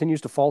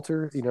 continues to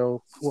falter,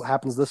 what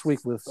happens this week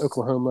with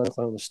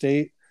Oklahoma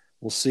State,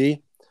 we'll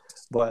see.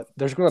 But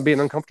there's going to be an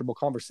uncomfortable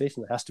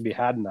conversation that has to be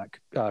had in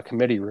that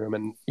committee room.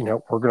 And,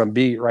 we're going to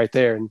be right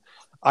there. And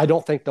I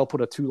don't think they'll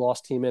put a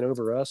 2-loss team in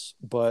over us,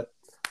 but,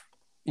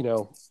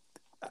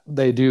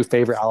 they do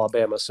favor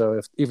Alabama. So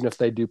even if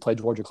they do play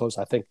Georgia close,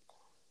 I think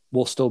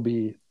we'll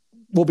be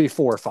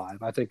 4 or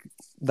 5. I think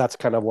that's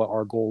kind of what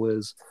our goal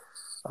is.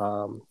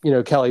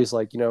 Kelly's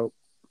like,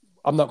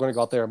 I'm not going to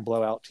go out there and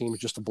blow out teams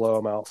just to blow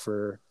them out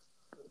for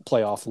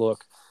playoff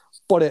look,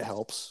 but it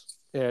helps.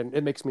 And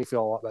it makes me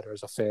feel a lot better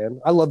as a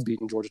fan. I love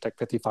beating Georgia Tech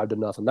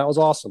 55-0. That was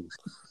awesome.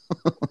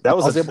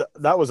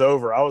 That was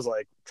over. I was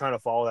like trying to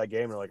follow that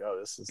game and like, oh,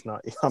 this is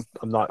not.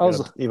 I'm not going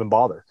to even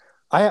bother.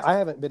 I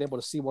haven't been able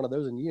to see one of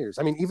those in years.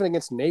 I mean, even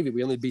against Navy,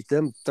 we only beat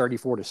them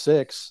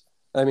 34-6.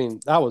 I mean,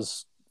 I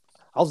was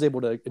able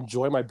to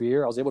enjoy my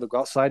beer. I was able to go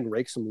outside and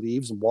rake some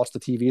leaves and watch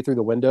the TV through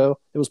the window.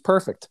 It was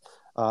perfect.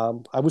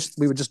 I wish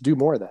we would just do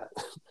more of that.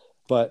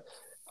 But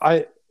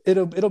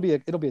it'll be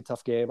a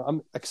tough game.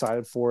 I'm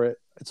excited for it.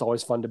 It's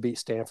always fun to beat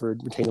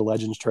Stanford, retain the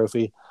Legends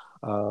Trophy.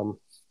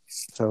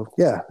 So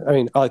yeah, I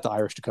mean, I like the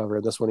Irish to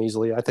cover this one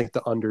easily. I think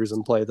the unders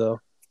in play though.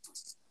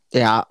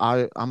 Yeah,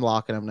 I'm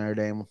locking them Notre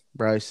Dame.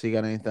 Bryce, you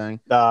got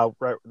anything?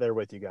 Right there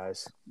with you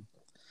guys.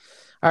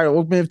 All right,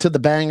 we'll move to the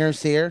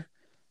bangers here.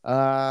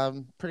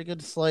 Pretty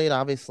good slate,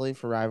 obviously,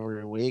 for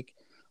rivalry week.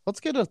 Let's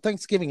get to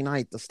Thanksgiving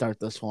night to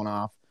start this one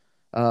off.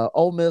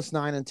 Ole Miss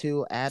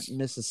 9-2 at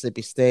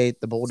Mississippi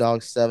State. The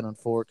Bulldogs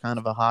 7-4, kind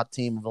of a hot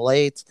team of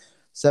late.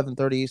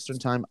 7:30 Eastern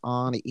time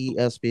on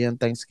ESPN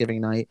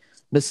Thanksgiving night.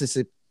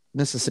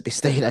 Mississippi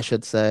State, I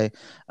should say,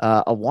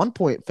 a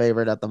 1-point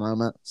favorite at the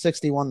moment.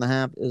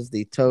 61.5 is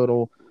the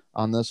total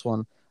on this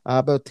one.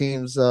 Both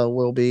teams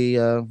will be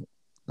they're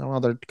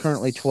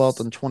currently 12th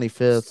and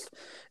 25th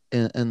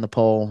in the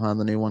poll.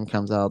 The new one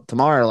comes out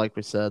tomorrow, like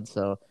we said.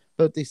 So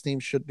both these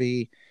teams should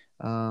be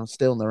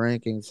still in the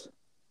rankings.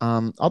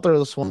 I'll throw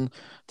this one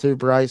to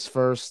Bryce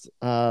first.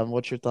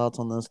 What's your thoughts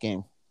on this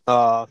game?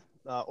 Ole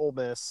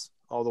Miss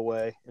all the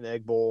way in the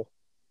Egg Bowl.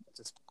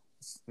 Just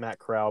Matt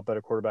Corral, better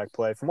quarterback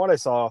play. From what I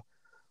saw,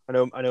 I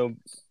know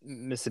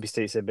Mississippi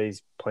State said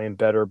he's playing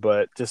better,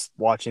 but just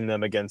watching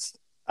them against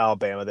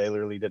Alabama, they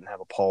literally didn't have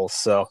a pulse.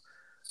 So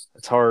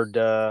it's hard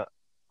to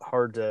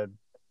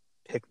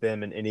pick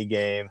them in any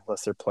game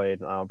unless they're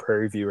playing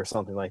Prairie View or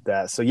something like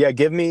that. So yeah,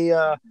 give me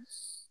Ole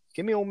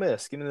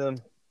Miss, give me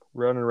them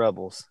Ronin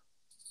Rebels.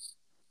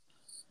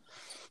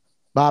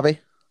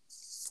 Bobby,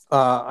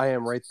 I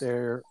am right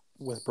there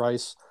with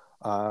Bryce.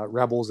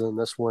 Rebels in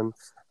this one.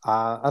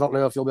 I don't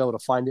know if you'll be able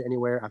to find it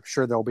anywhere. I'm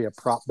sure there'll be a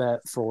prop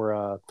bet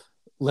for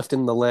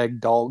lifting the leg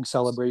dog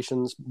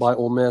celebrations by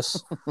Ole Miss.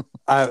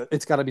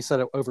 It's got to be set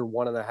at over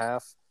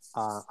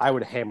 1.5. I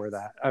would hammer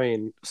that. I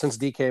mean, since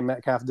DK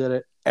Metcalf did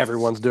it,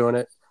 everyone's doing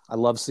it. I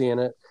love seeing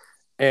it.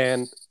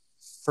 And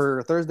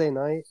for Thursday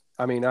night,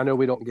 I mean, I know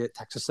we don't get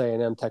Texas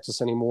A&M,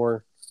 Texas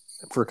anymore.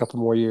 for a couple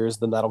more years.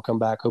 Then that'll come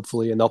back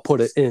hopefully, and they'll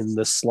put it in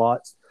this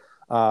slot.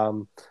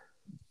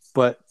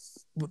 But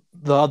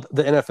the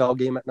NFL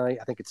game at night,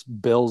 I think it's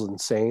Bills and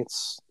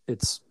Saints.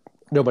 It's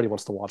nobody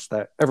wants to watch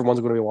that. Everyone's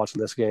going to be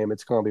watching this game.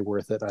 It's going to be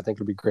worth it. I think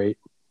it'll be great.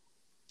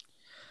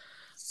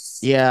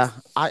 Yeah,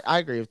 I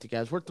agree with you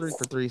guys. We're 3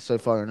 for 3 so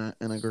far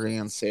in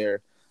agreement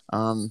here.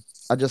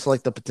 I just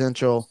like the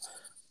potential.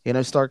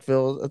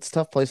 Starkville, it's a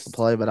tough place to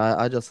play, but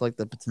I just like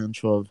the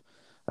potential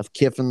of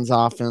Kiffin's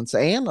offense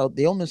and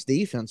the Ole Miss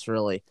defense,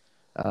 really.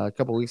 A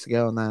couple weeks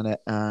ago in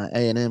that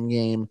A&M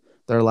game,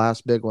 their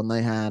last big one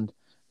they had,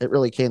 it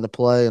really came to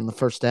play in the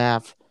first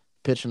half,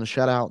 pitching a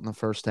shutout in the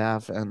first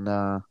half, and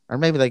or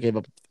maybe they gave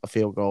up a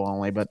field goal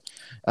only, but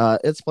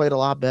it's played a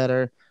lot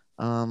better.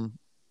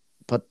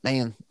 But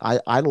man,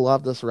 I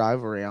love this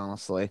rivalry,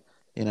 honestly.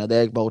 The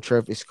Egg Bowl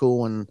trophy's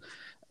cool, and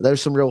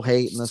there's some real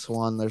hate in this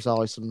one. There's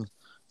always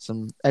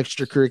some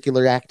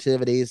extracurricular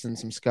activities and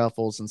some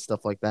scuffles and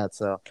stuff like that.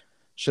 So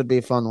should be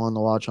a fun one to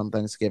watch on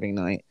Thanksgiving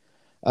night.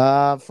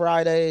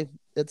 Friday,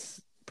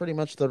 it's pretty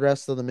much the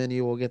rest of the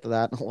menu. We'll get to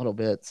that in a little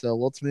bit. So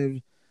let's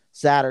move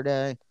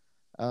Saturday.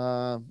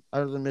 Other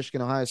than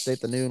Michigan, Ohio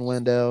State, the noon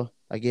window.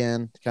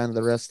 Again, kind of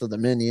the rest of the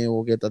menu.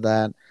 We'll get to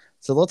that.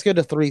 So let's go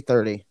to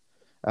 3:30.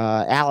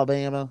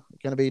 Alabama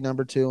going to be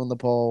number 2 in the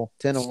poll,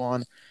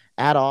 10-1.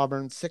 At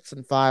Auburn,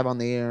 6-5 on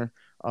the year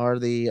are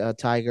the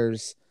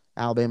Tigers.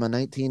 Alabama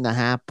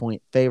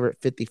 19.5-point favorite,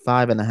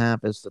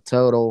 55.5 is the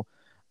total.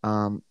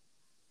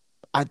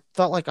 I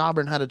felt like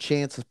Auburn had a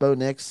chance with Bo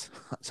Nix.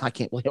 I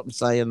can't believe I'm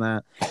saying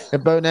that.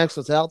 If Bo Nix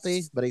was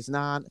healthy, but he's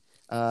not.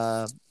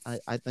 I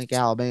think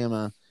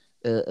Alabama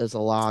is a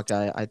lock.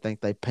 I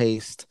think they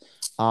paced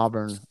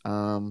Auburn.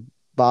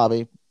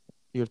 Bobby,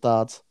 your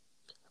thoughts?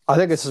 I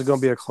think this is going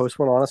to be a close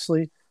one,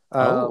 honestly.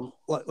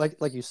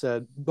 Like you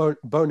said,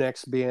 Bo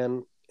Nix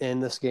being in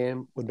this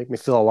game would make me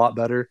feel a lot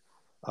better.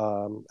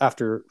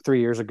 After 3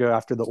 years ago,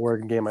 after the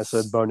Oregon game, I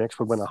said Bo Nix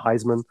would win a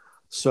Heisman.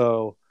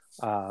 So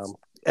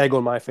egg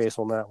on my face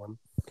on that one.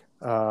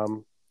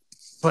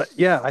 But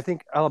yeah, I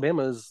think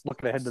Alabama is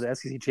looking ahead to the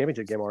SEC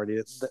championship game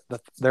already.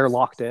 They're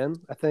locked in.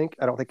 I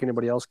don't think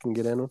anybody else can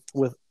get in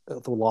with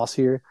the loss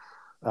here.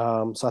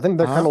 So I think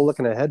they're kind of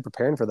looking ahead,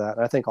 preparing for that.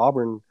 And I think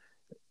Auburn,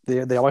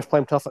 they always play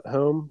them tough at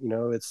home.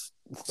 It's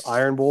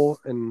Iron Bowl,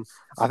 and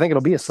I think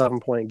it'll be a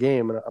 7-point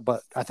game.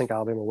 But I think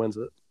Alabama wins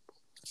it.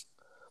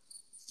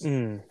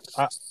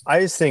 I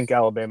just think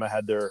Alabama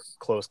had their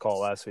close call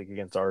last week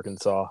against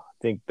Arkansas.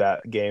 I think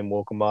that game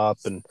woke them up,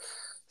 and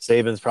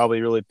Saban's probably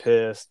really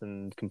pissed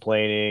and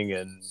complaining,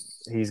 and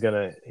he's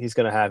gonna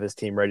have his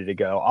team ready to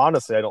go.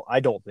 Honestly, I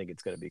don't think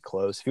it's gonna be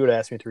close. If you would have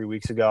asked me 3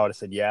 weeks ago, I'd have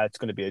said, yeah, it's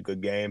gonna be a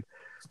good game.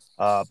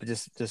 But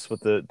just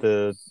with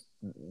the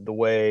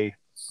way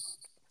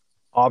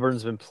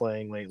Auburn's been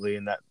playing lately,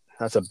 and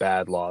that's a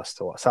bad loss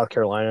to South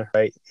Carolina,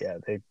 right? Yeah,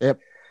 Yep.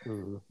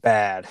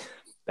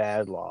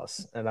 Bad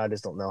loss, and I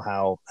just don't know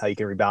how you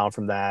can rebound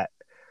from that.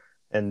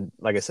 And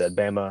like I said,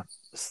 Bama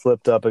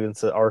slipped up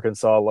against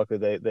Arkansas.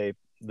 Luckily,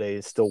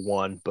 they still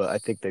won, but I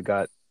think they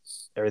got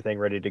everything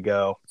ready to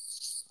go.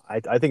 I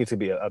think it's gonna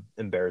be an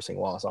embarrassing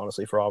loss,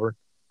 honestly, for Auburn.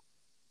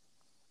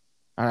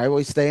 All right,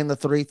 we stay in the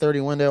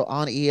 3:30 window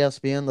on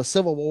ESPN. The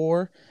Civil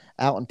War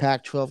out in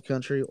Pac-12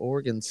 country.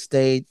 Oregon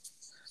State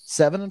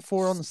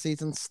 7-4 on the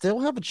season, still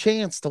have a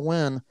chance to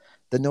win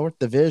the North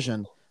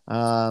Division.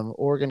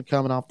 Oregon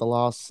coming off the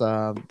loss.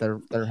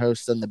 They're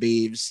hosting the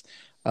Beavs.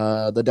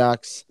 The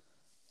Ducks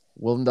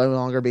will no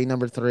longer be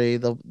number 3.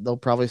 They'll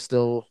probably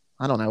still,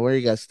 I don't know. Where do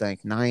you guys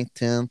think? 9th,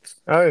 10th?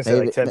 I would say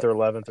like 10th or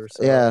 11th or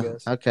so. Yeah. I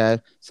guess. Okay.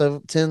 So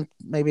 10th,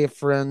 maybe a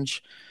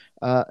fringe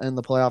in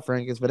the playoff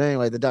rankings. But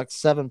anyway, the Ducks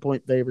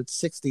 7-point favorites.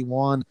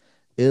 61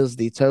 is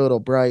the total.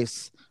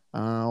 Bryce,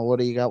 what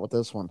do you got with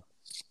this one?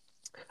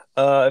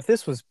 If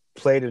this was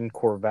played in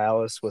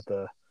Corvallis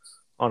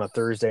on a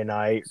Thursday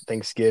night,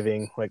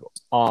 Thanksgiving, like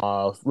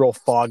real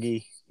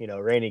foggy,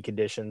 rainy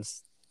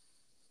conditions,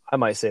 I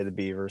might say the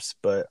Beavers,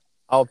 but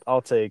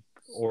I'll take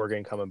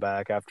Oregon coming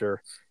back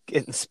after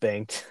getting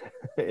spanked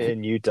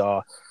in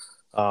Utah.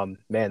 Man,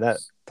 that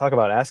talk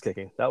about ass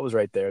kicking. That was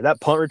right there.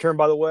 That punt return,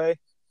 by the way,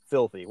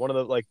 filthy. One of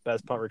the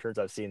best punt returns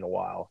I've seen in a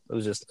while. It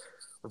was just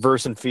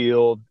reversing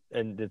field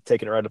and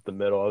taking it right up the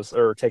middle.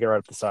 Or taking it right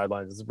up the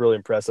sidelines. It's really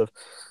impressive.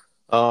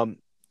 But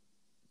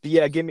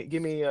yeah, give me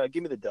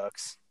the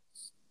Ducks.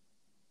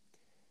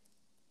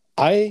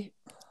 I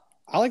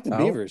like the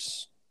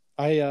Beavers.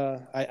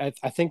 I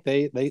think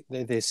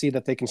they see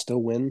that they can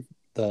still win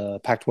the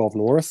Pac-12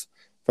 North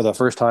for the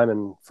first time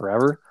in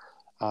forever.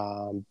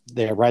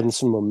 They're riding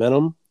some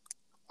momentum.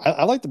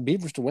 I like the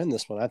Beavers to win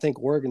this one. I think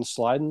Oregon's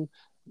sliding.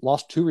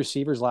 Lost 2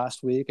 receivers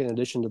last week, in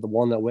addition to the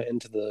one that went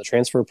into the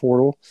transfer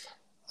portal.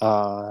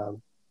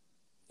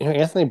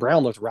 Anthony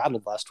Brown looked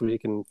rattled last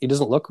week, and he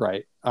doesn't look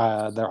right.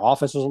 Their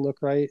offense doesn't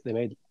look right. They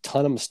made a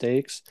ton of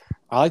mistakes.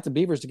 I like the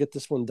Beavers to get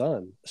this one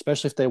done,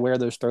 especially if they wear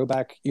those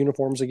throwback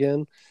uniforms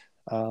again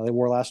they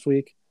wore last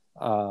week.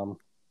 I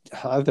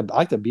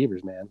like the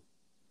Beavers, man.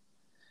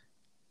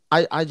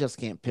 I just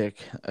can't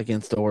pick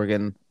against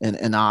Oregon and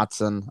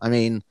Autzen. I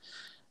mean,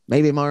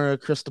 maybe Mario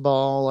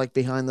Cristobal, like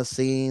behind the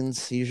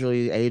scenes.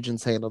 Usually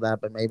agents handle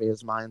that, but maybe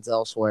his mind's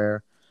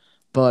elsewhere.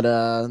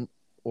 But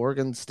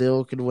Oregon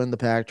still could win the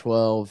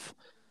Pac-12.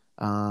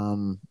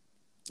 Um,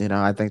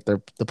 I think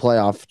the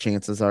playoff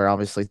chances are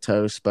obviously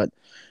toast, but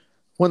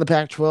win the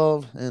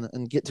Pac-12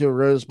 and get to a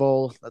Rose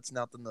Bowl, that's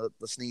nothing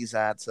to sneeze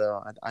at.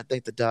 So I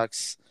think the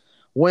Ducks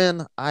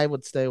win. I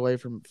would stay away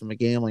from a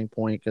gambling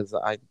point because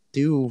I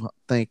do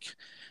think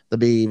the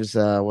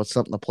Beavs with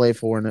something to play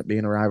for and it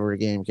being a rivalry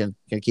game can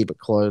keep it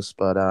close.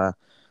 But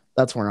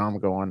that's where I'm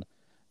going.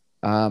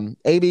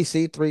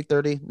 ABC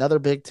 3:30, another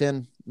Big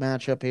Ten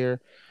matchup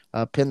here.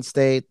 Penn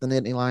State, the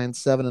Nittany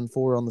Lions,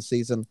 7-4 on the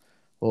season.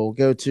 We'll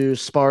go to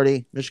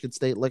Sparty, Michigan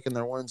State licking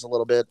their wounds a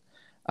little bit.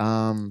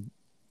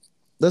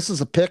 This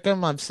is a pick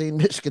 'em. I've seen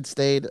Michigan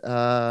State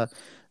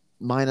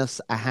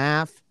minus a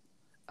half,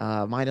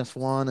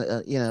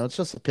 -1. It's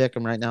just a pick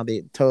 'em right now.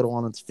 The total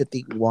on it's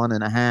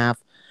 51.5.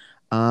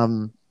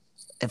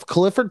 If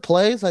Clifford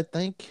plays, I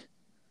think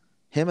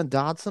him and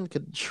Dotson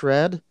could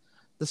shred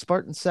the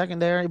Spartan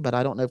secondary, but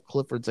I don't know if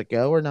Clifford's a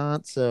go or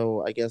not.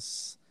 So I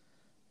guess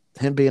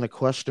him being a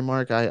question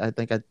mark, I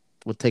think I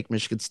would take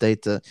Michigan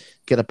State to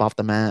get up off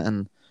the mat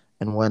and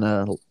win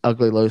a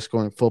ugly low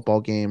scoring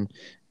football game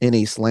in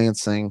East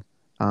Lansing.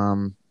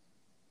 Um,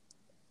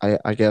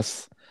 I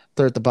guess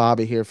throw it to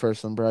Bobby here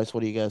first, and Bryce,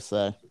 what do you guys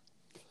say?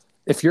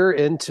 If you're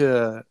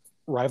into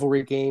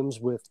rivalry games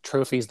with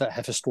trophies that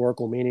have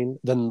historical meaning,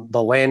 then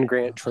the land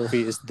grant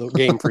trophy is the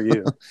game for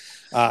you.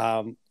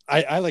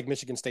 I like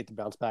Michigan State to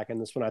bounce back in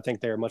this one. I think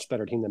they're a much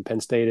better team than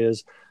Penn State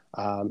is.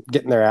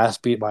 Getting their ass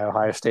beat by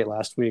Ohio State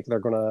last week, they're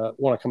going to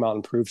want to come out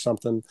and prove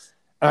something.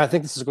 And I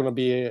think this is going to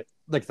be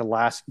like the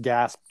last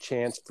gasp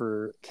chance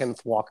for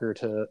Kenneth Walker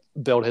to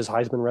build his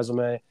Heisman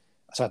resume.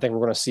 So I think we're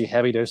going to see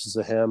heavy doses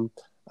of him.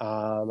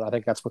 I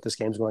think that's what this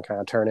game's going to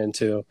kind of turn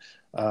into.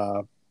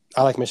 I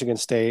like Michigan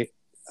State.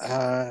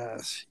 I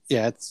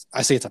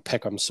say it's a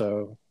pick 'em.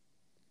 So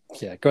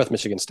yeah, go with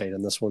Michigan State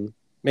in this one.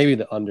 Maybe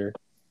the under.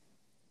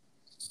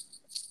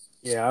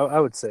 Yeah, I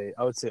would say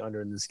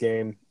under in this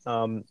game.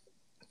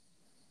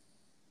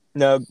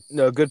 No,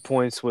 good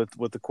points with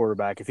the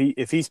quarterback.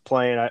 If he's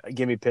playing,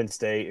 give me Penn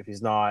State. If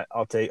he's not,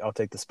 I'll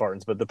take the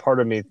Spartans. But the part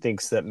of me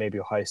thinks that maybe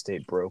Ohio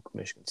State broke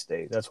Michigan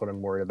State. That's what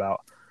I'm worried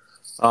about.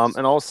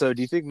 And also,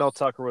 do you think Mel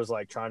Tucker was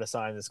like trying to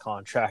sign this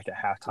contract at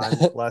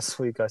halftime last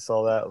week? I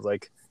saw that. I was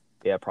like,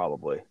 yeah,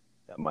 probably.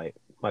 That might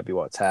be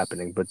what's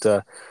happening. But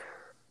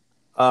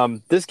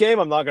this game,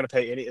 I'm not going to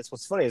pay any. It's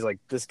what's funny is like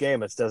this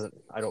game.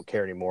 I don't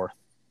care anymore.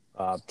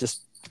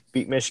 Just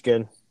beat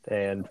Michigan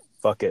and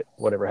fuck it.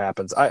 Whatever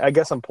happens. I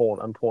guess I'm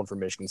pulling for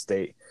Michigan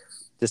State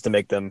just to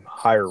make them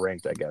higher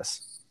ranked. I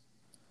guess.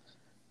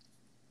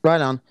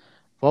 Right on.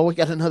 Well, we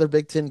got another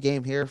Big Ten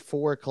game here,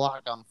 4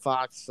 o'clock on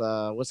Fox.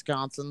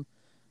 Wisconsin,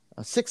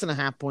 a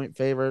 6.5-point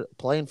favorite,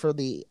 playing for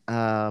the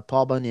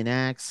Paul Bunyan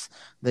Axe.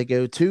 They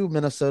go to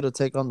Minnesota,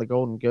 take on the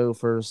Golden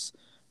Gophers.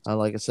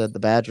 Like I said, the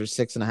Badgers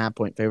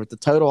 6.5-point favorite. The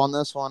total on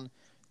this one,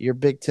 your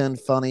Big Ten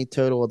funny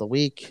total of the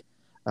week,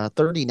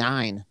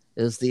 39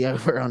 is the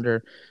over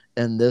under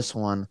in this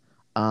one.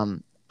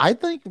 I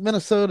think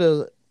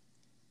Minnesota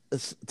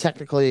is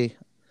technically.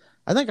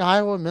 I think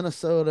Iowa,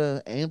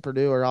 Minnesota, and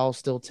Purdue are all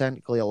still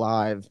technically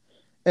alive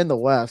in the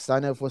West. I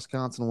know if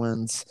Wisconsin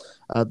wins,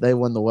 they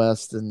win the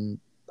West, and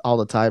all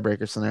the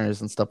tiebreaker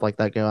scenarios and stuff like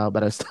that go out.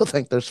 But I still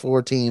think there's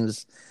 4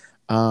 teams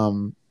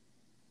in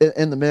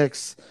the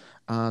mix.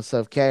 So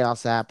if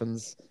chaos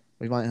happens,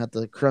 we might have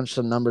to crunch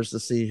some numbers to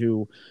see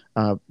who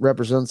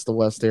represents the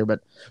West here.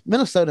 But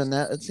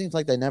Minnesota, it seems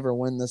like they never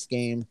win this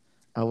game.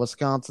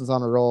 Wisconsin's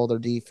on a roll. Their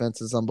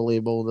defense is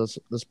unbelievable.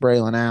 This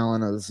Braylon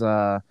Allen is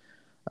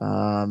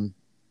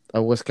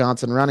a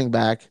Wisconsin running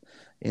back,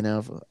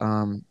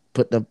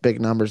 putting up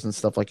big numbers and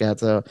stuff like that.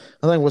 So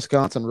I think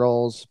Wisconsin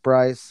rolls.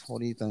 Bryce,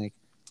 what do you think?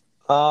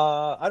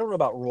 I don't know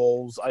about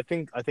rolls. I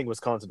think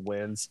Wisconsin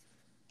wins.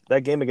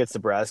 That game against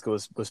Nebraska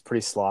was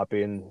pretty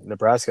sloppy, and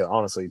Nebraska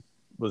honestly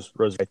rose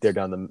right there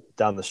down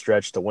the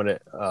stretch to win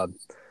it. But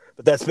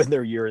that's been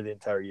their year the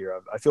entire year.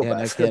 I feel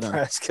bad for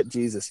Nebraska.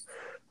 Jesus.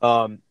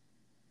 But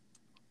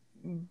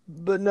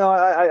no,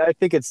 I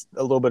think it's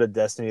a little bit of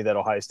destiny that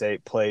Ohio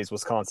State plays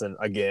Wisconsin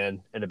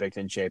again in a Big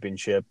Ten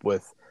championship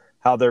with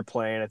how they're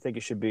playing. I think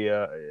it should be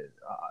a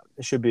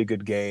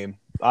good game.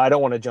 I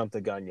don't want to jump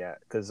the gun yet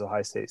because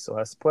Ohio State still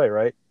has to play,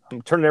 right?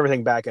 I'm turning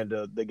everything back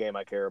into the game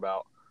I care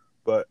about.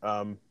 But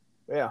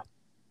yeah,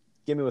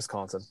 give me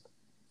Wisconsin.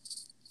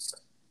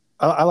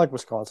 I like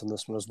Wisconsin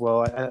this one as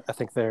well. I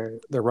think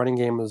their running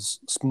game is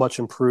much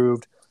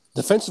improved.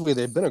 Defensively,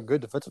 they've been a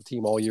good defensive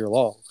team all year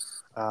long.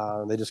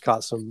 They just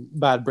caught some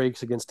bad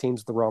breaks against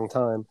teams at the wrong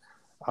time.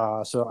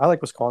 So I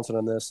like Wisconsin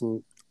in this.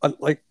 And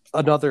like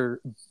another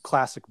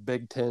classic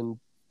Big Ten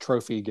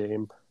trophy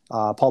game,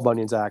 Paul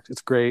Bunyan's Act.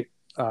 It's great.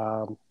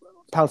 Pound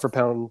for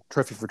pound,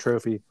 trophy for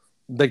trophy.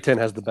 Big Ten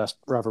has the best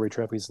rivalry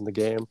trophies in the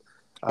game.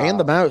 And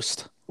the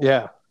most.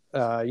 Yeah.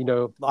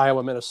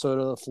 Iowa,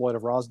 Minnesota, Floyd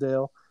of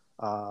Rosedale.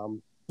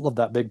 Love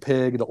that big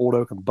pig, the old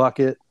oaken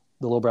bucket,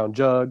 the little brown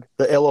jug.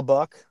 The Illa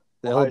Buck.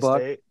 The Illa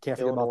Buck. Can't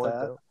forget about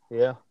that.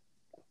 Yeah.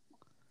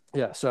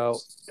 Yeah, so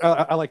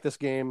I like this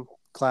game.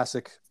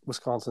 Classic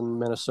Wisconsin,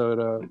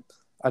 Minnesota.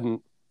 And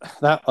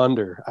that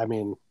under, I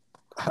mean,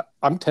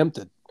 I'm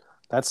tempted.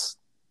 That's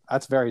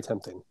very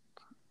tempting.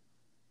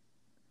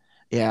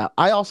 Yeah,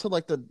 I also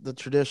like the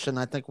tradition.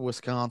 I think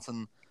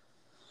Wisconsin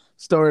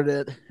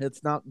started it.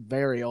 It's not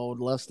very old,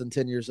 less than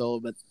 10 years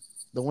old, but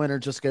the winner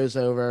just goes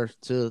over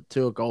to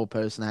a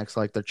goalpost and acts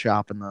like they're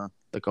chopping the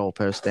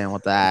goalpost down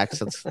with the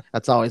axe.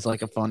 That's always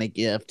like a funny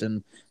gift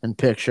and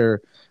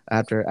picture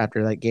after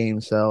that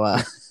game. So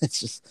that's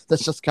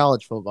just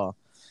college football.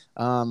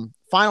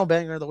 Final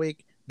banger of the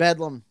week: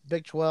 Bedlam,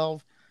 Big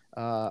 12,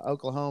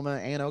 Oklahoma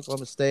and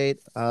Oklahoma State.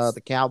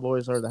 The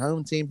Cowboys are the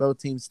home team. Both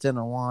teams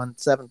 10-1,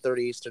 7:30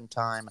 Eastern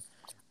time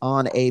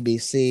on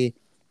ABC.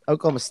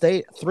 Oklahoma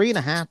State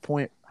 3.5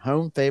 point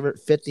home favorite.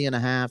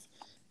 50.5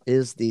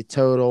 is the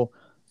total.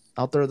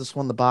 I'll throw this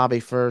one to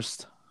Bobby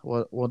first.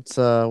 What's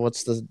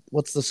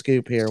the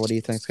scoop here? What do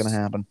you think's going to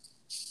happen?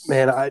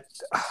 Man,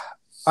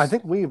 I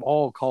think we've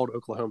all called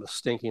Oklahoma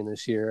stinking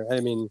this year. I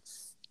mean,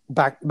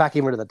 back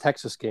even to the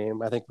Texas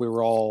game, I think we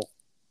were all,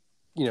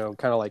 kind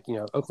of like,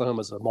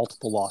 Oklahoma's a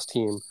multiple loss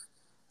team.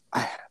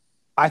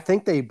 I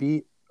think they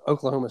beat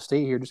Oklahoma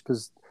State here just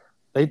because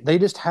they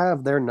just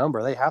have their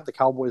number. They have the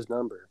Cowboys'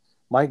 number.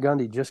 Mike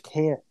Gundy just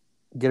can't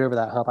get over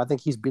that hump. I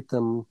think he's beat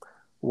them,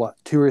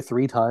 2 or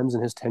 3 times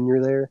in his tenure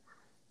there.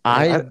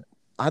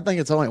 I think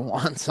it's only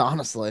once,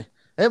 honestly.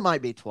 It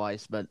might be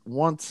twice, but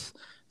once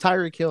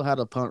Tyreek Hill had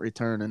a punt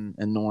return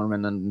in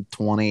Norman in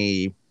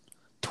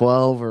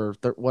 2012 or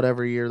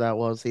whatever year that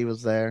was. He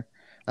was there.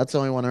 That's the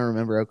only one I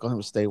remember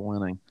Oklahoma State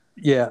winning.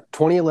 Yeah,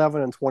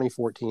 2011 and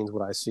 2014 is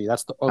what I see.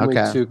 That's the only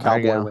two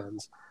Cowboy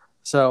wins.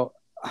 So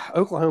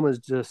Oklahoma's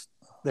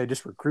they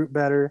just recruit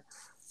better.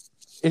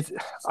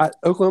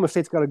 Oklahoma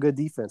State's got a good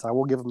defense. I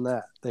will give them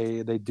that.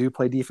 They do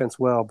play defense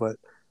well, but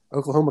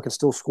Oklahoma can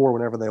still score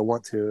whenever they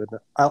want to. And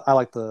I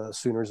like the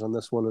Sooners on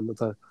this one and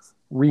the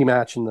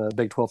rematch in the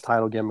Big 12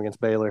 title game against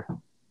Baylor.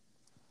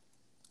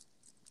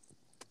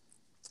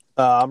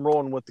 I'm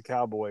rolling with the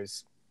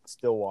Cowboys.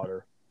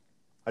 Stillwater.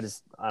 I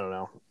don't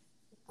know.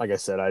 Like I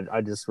said,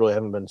 I just really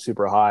haven't been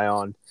super high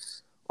on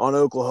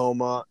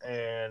Oklahoma,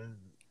 and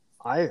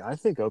I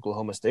think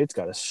Oklahoma State's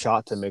got a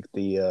shot to make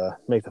the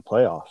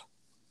playoff.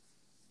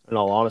 In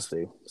all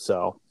honesty,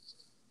 so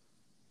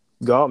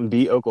go out and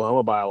beat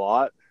Oklahoma by a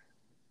lot,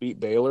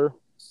 beat Baylor.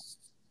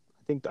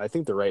 I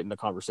think they're right in the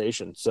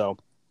conversation. So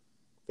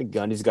I think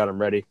Gundy's got them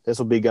ready. This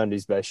will be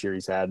Gundy's best year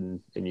he's had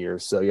in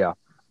years. So yeah,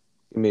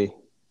 give me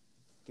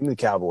the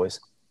Cowboys.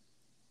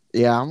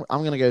 Yeah,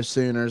 I'm gonna go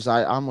Sooners.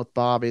 I'm with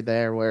Bobby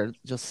there, where it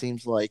just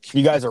seems like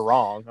you guys are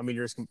wrong. I mean,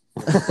 you're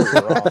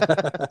completely wrong.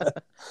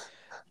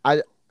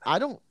 I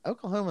don't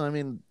Oklahoma. I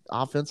mean,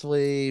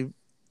 offensively,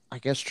 I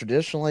guess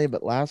traditionally,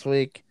 but last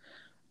week,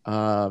 they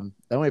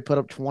only put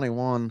up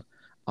 21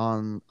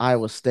 on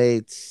Iowa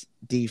State's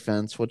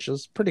defense, which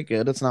is pretty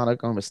good. It's not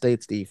Oklahoma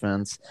State's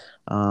defense.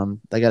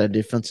 They got a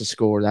defensive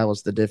score. That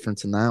was the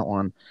difference in that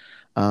one.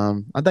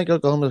 I think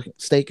Oklahoma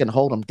State can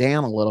hold them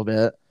down a little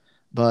bit,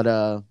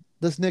 but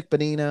this Nick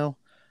Bonino,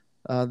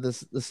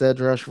 this edge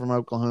rusher from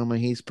Oklahoma,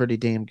 he's pretty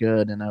damn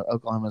good, and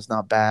Oklahoma's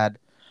not bad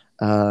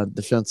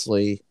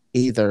defensively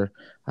either.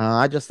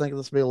 I just think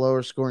this will be a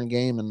lower scoring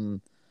game,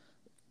 and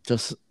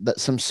just that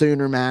some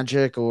Sooner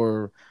magic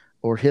or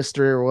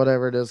history or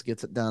whatever it is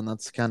gets it done.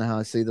 That's kind of how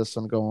I see this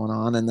one going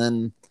on, and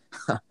then.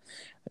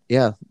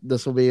 Yeah,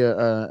 this will be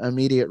a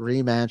immediate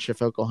rematch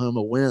if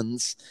Oklahoma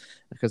wins,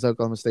 because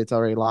Oklahoma State's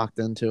already locked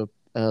into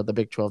the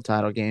Big 12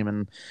 title game.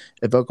 And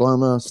if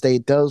Oklahoma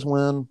State does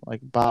win,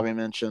 like Bobby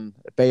mentioned,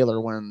 if Baylor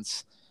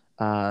wins,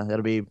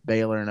 it'll be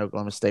Baylor and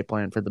Oklahoma State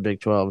playing for the Big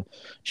 12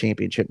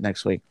 championship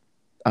next week.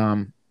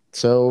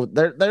 So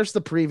there's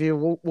the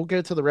preview. We'll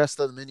go to the rest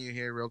of the menu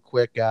here real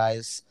quick,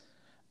 guys.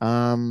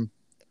 Like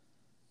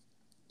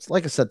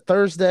I said,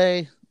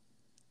 Thursday,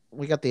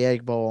 we got the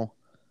Egg Bowl.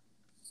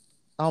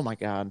 Oh my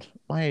God,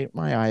 my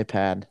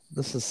iPad.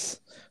 This is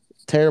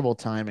terrible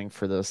timing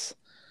for this.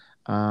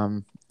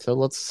 So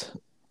let's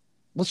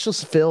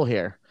just fill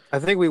here. I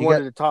think we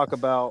wanted to talk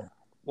about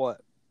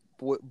what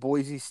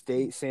Boise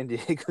State, San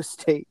Diego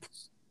State.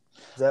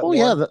 Is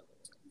that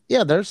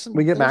yeah. There's some.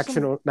 We get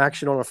action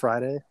on a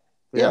Friday.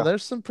 Yeah,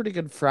 there's some pretty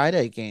good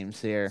Friday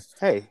games here.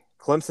 Hey,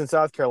 Clemson,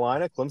 South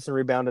Carolina. Clemson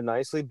rebounded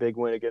nicely. Big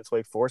win against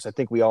Wake Forest. I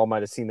think we all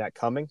might have seen that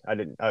coming. I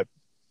didn't.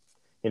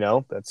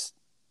 That's.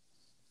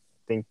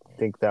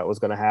 Think that was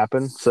going to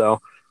happen.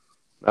 So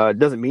it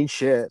doesn't mean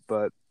shit,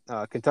 but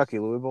Kentucky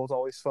Louisville is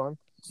always fun.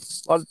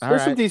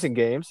 There's some decent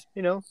games,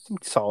 some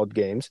solid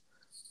games.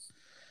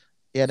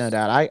 Yeah, no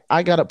doubt.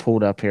 I got it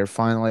pulled up here.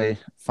 Finally,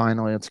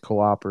 it's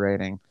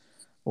cooperating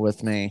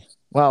with me.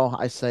 Well,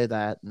 I say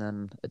that and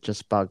then it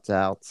just bugged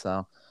out.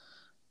 So,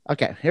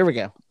 okay, here we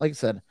go. Like I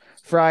said,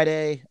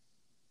 Friday,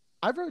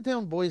 I wrote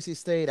down Boise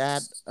State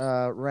at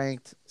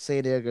ranked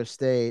San Diego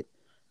State.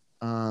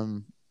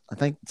 I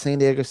think San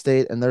Diego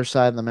State and their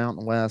side of the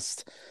Mountain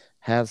West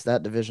has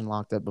that division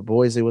locked up. But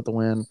Boise with the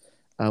win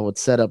would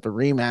set up a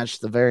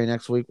rematch the very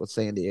next week with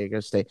San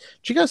Diego State.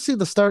 Did you guys see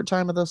the start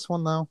time of this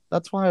one, though?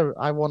 That's why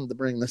I wanted to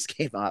bring this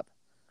game up.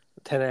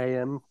 10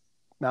 a.m.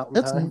 Mountain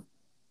It's Time.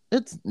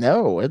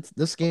 it's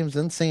this game's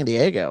in San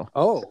Diego.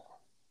 Oh,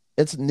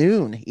 It's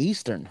noon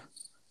Eastern.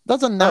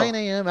 That's a 9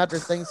 a.m. after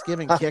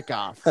Thanksgiving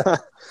kickoff.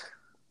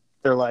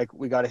 They're like,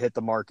 we got to hit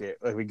the market.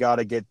 Like we got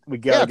to get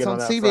It's on on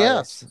that Friday.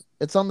 CBS.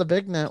 It's on the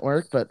big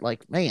network, but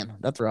like, man,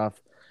 that's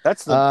rough.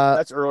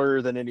 That's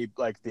earlier than any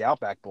like the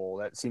Outback Bowl.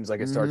 That seems like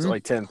it starts at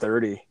like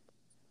 10:30.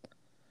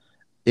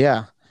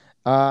 Yeah.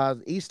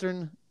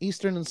 Eastern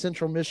and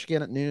Central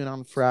Michigan at noon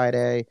on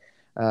Friday.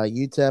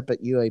 UTEP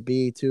at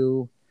UAB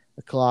 2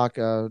 o'clock.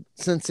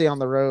 Cincy on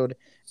the road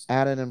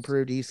at an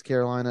improved East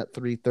Carolina at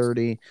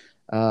 3:30.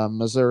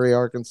 Missouri,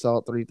 Arkansas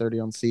at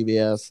 3:30 on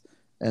CBS,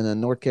 and then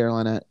North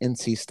Carolina,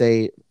 NC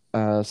State,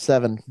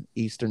 7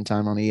 Eastern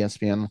time on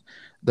ESPN.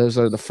 Those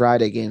are the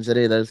Friday games. Did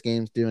any of those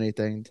games do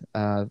anything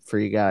for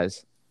you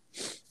guys?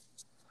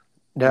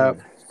 no.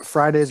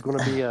 Friday is going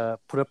to be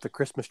put up the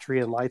Christmas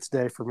tree and lights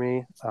day for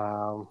me.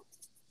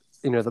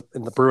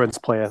 The Bruins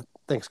play a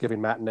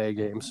Thanksgiving matinee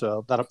game,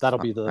 so that'll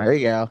be there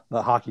you go.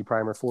 The hockey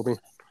primer for me.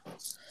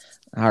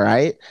 All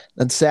right.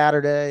 Then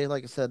Saturday,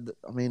 like I said,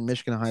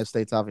 Michigan, Ohio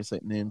State's obviously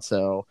at noon.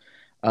 So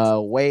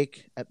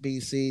Wake at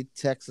BC,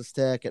 Texas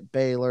Tech at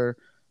Baylor,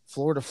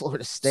 Florida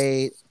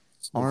State,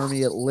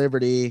 Army at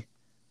Liberty,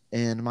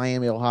 and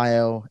Miami,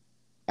 Ohio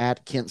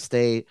at Kent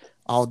State.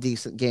 All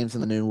decent games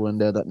in the noon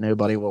window that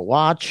nobody will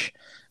watch.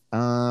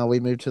 We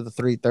move to the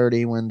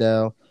 3:30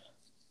 window.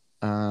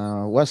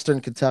 Western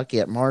Kentucky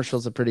at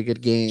Marshall's a pretty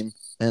good game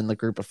in the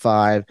group of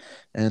 5,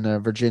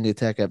 and Virginia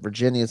Tech at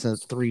Virginia's at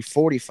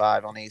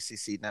 3:45 on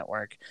ACC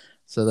Network.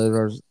 So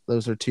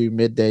those are 2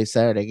 midday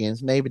Saturday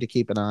games, maybe to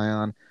keep an eye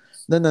on.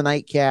 Then the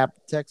nightcap,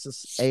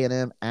 Texas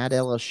A&M at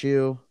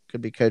LSU,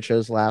 could be Coach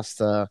O's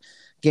last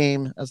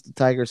game as the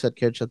Tigers head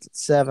coach. That's at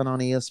 7 on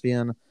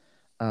ESPN.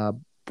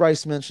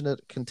 Bryce mentioned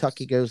it.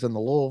 Kentucky goes into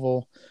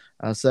Louisville,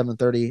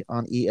 7:30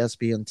 on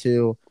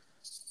ESPN2.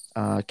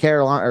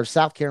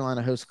 South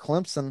Carolina hosts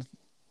Clemson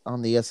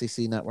on the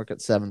SEC network at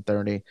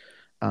 7:30.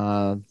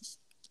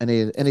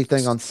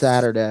 Anything on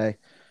Saturday,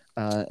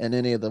 and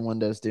any of the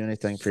windows do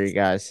anything for you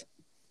guys?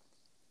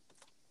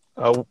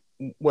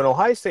 When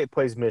Ohio State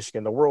plays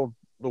Michigan, the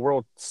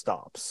world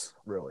stops,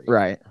 really.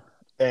 Right.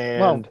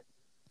 And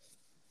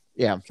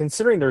yeah,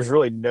 considering there's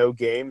really no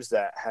games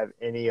that have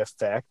any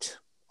effect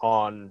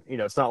on,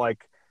 it's not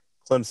like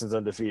Clemson's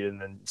undefeated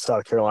and then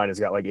South Carolina's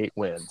got like 8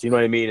 wins. You know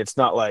what I mean? It's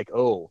not like,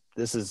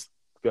 this is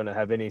going to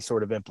have any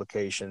sort of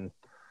implication.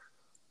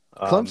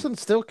 Clemson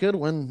still could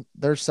win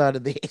their side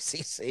of the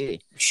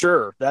ACC.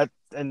 Sure, that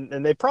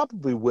and they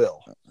probably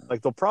will.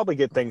 Like they'll probably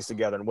get things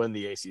together and win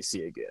the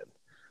ACC again.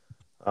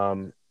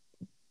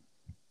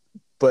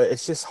 But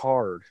it's just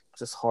hard.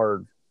 There's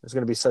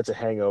going to be such a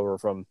hangover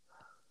from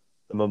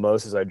the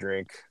mimosas I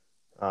drink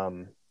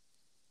during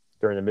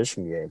the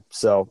Michigan game.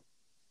 So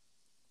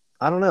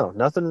I don't know.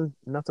 Nothing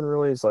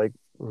really is like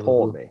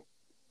pulling me.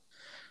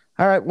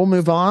 All right, we'll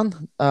move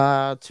on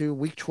to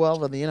Week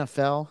 12 of the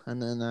NFL,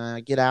 and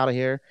then get out of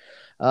here.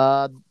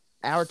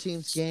 Our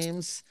team's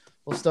games.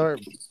 We'll start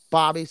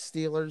Bobby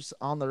Steelers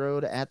on the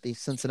road at the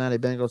Cincinnati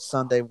Bengals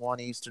Sunday 1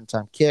 Eastern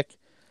time kick.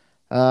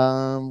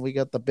 We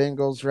got the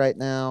Bengals right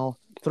now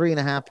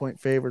 3.5 point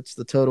favorites.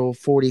 The total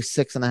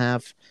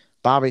 46.5.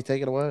 Bobby,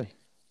 take it away.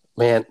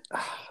 Man,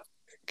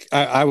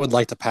 I would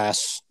like to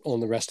pass on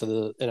the rest of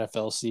the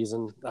NFL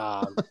season.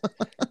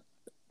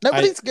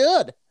 Nobody's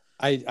good.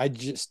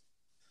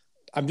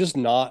 I'm just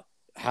not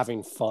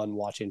having fun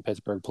watching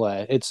Pittsburgh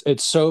play.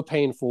 It's so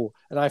painful,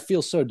 and I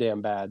feel so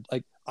damn bad.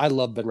 Like I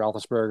love Ben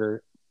Roethlisberger,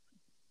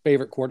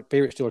 favorite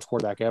Steelers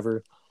quarterback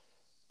ever,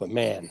 but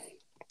man,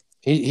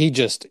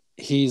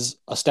 he's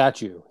a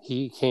statue.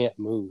 He can't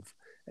move,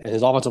 and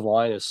his offensive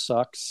line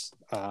sucks.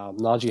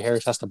 Najee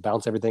Harris has to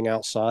bounce everything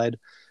outside.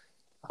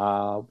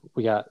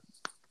 We got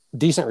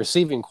decent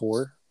receiving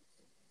core,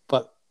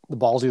 but the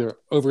ball's either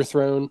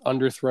overthrown,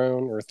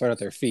 underthrown, or thrown at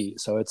their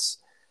feet. So it's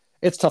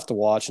tough to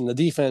watch. And the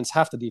defense,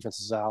 half the defense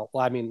is out.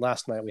 Well,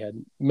 last night we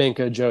had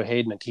Minka, Joe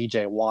Hayden, and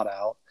TJ Watt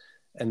out.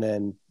 And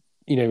then,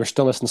 you're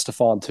still missing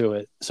Stephon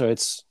Tuitt. So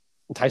it's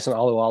Tyson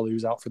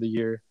Alualu's out for the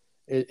year.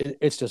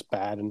 It's just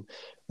bad. And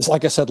it's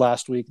like I said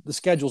last week, the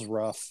schedule's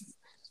rough.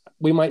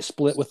 We might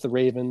split with the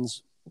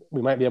Ravens.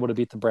 We might be able to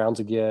beat the Browns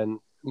again.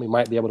 We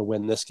might be able to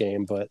win this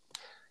game, but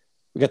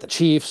we got the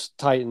Chiefs,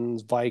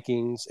 Titans,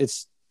 Vikings.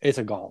 It's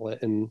a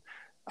gauntlet. And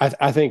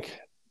I think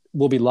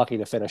we'll be lucky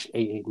to finish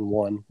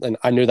 8-1. And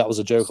I knew that was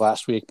a joke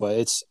last week, but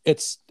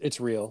it's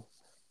real.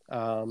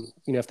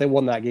 If they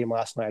won that game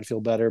last night, I'd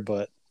feel better,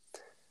 but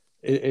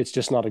it's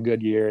just not a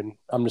good year. And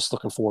I'm just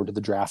looking forward to the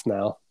draft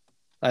now.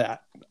 I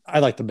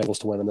like the Bengals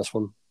to win in this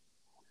one.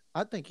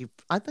 I think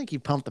you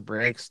pumped the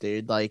brakes,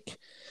 dude. Like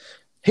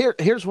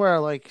here's where I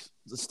like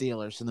the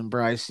Steelers, and then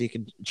Bryce, you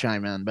can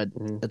chime in, but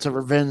it's a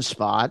revenge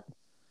spot.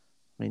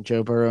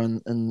 Joe Burrow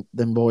and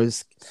them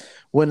boys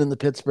winning the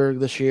Pittsburgh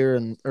this year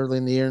and early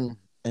in the year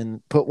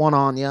and put one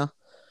on you.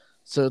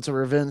 So it's a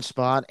revenge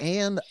spot.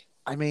 And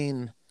I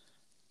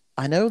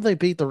know they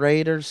beat the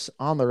Raiders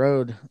on the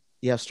road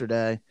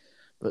yesterday,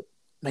 but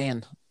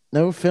man,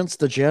 no offense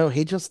to Joe,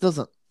 he just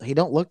doesn't he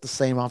don't look the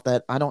same off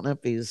that. I don't know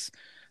if he's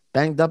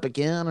banged up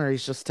again or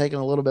he's just taking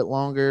a little bit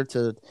longer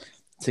to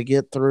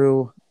get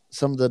through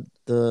some of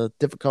the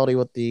difficulty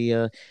with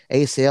the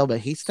ACL, but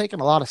he's taking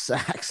a lot of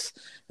sacks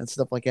and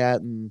stuff like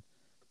that. And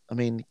I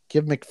mean,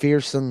 give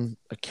McPherson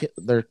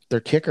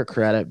their kicker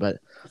credit, but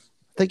I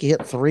think he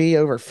hit 3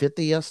 over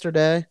 50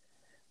 yesterday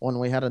when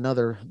we had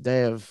another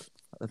day of,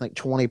 I think,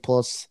 20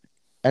 plus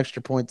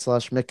extra points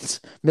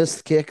 /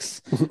 missed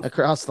kicks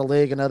across the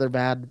league. Another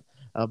bad,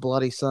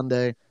 bloody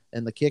Sunday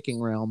in the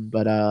kicking realm.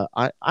 But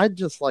I like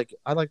the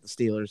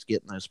Steelers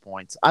getting those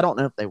points. I don't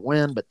know if they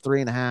win, but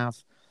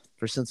 3.5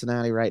 for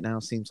Cincinnati right now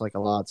seems like a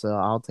lot. So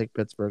I'll take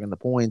Pittsburgh and the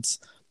points.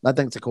 I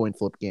think it's a coin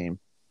flip game.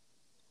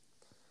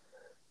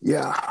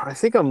 Yeah, I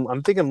think I'm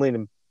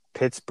leaning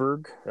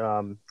Pittsburgh.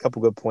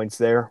 Couple good points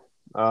there.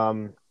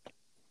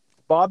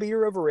 Bobby,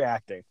 you're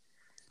overreacting.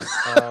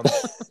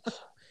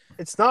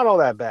 It's not all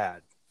that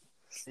bad.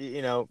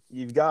 You know,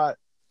 you've got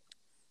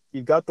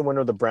the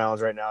winner of the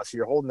Browns right now, so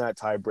you're holding that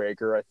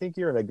tiebreaker. I think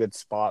you're in a good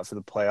spot for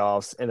the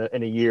playoffs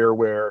in a year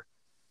where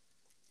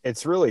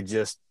it's really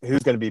just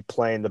who's going to be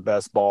playing the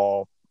best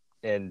ball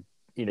in,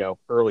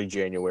 early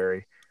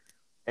January.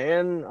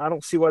 And I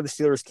don't see why the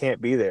Steelers can't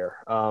be there.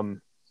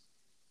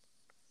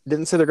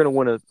 Didn't say they're going to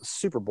win a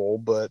Super Bowl,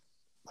 but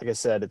like I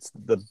said, it's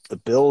the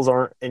Bills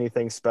aren't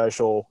anything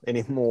special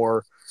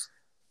anymore.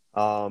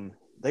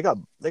 They got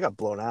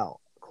blown out.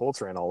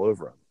 Colts ran all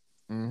over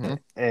them,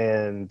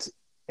 and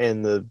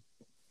the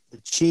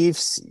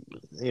Chiefs,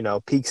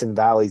 peaks and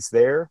valleys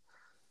there.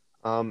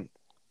 But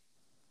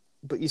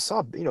you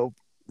saw, the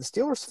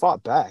Steelers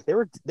fought back. They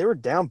were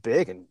down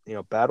big and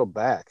battled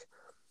back.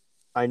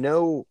 I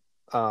know.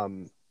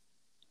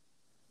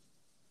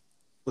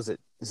 Is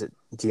it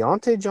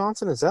Deontay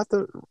Johnson? Is that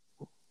the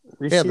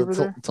receiver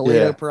there?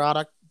 Toledo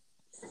product.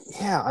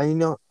 Yeah,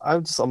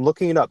 I'm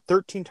looking it up.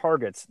 13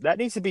 targets. That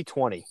needs to be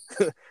 20.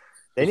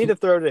 They need to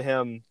throw to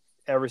him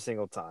every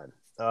single time.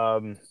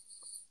 I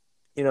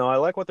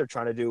like what they're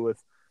trying to do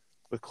with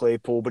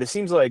Claypool, but it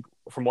seems like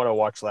from what I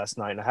watched last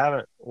night, and I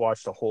haven't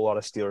watched a whole lot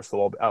of Steelers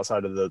football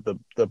outside of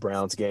the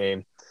Browns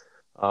game.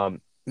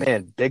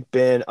 Man, Big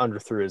Ben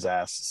underthrew his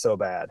ass so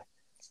bad.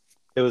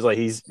 It was like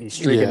he's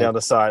streaking down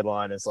the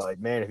sideline. It's like,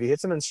 man, if he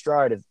hits him in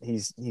stride,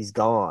 he's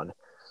gone.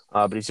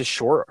 But he's just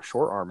short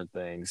arming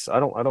things. I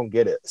don't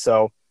get it.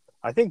 So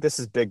I think this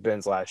is Big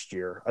Ben's last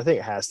year. I think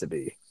it has to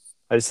be.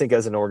 I just think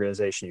as an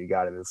organization, you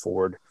got to move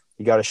forward.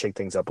 You got to shake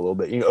things up a little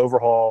bit.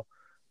 Overhaul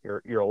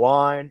your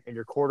line and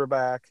your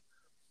quarterback.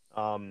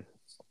 Maybe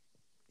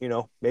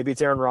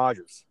it's Aaron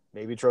Rodgers.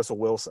 Maybe it's Russell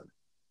Wilson.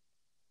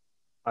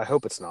 I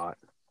hope it's not.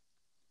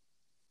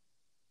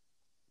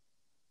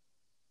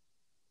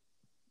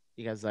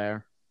 You guys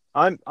there?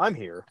 I'm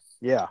here.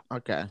 Yeah.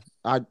 Okay.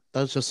 That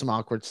was just some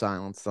awkward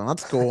silence, so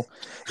that's cool.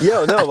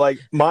 Yeah, no, like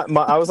my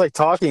I was like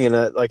talking and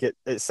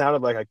it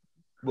sounded like I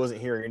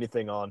wasn't hearing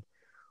anything on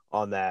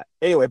that.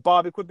 Anyway,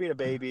 Bobby, quit being a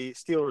baby.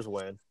 Steelers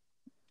win.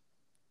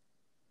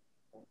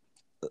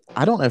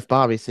 I don't know if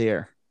Bobby's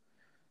here.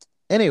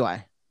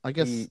 Anyway, I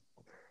guess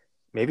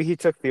maybe he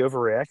took the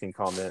overreacting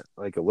comment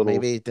like a little.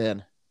 Maybe he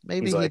did.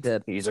 Maybe he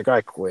did. He's like,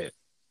 I quit.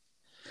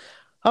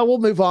 We'll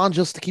move on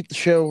just to keep the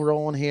show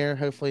rolling here.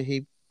 Hopefully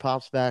he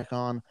pops back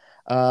on.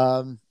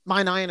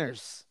 My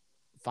Niners,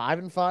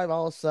 5-5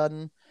 all of a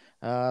sudden.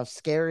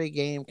 Scary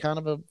game. Kind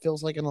of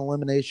feels like an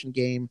elimination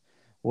game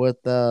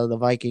with the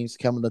Vikings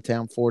coming to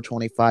town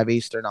 4:25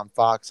 Eastern on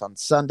Fox on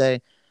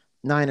Sunday.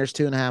 Niners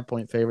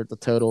 2.5-point favorite. The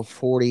total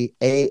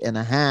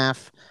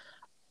 48.5.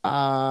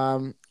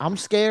 I'm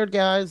scared,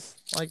 guys.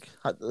 Like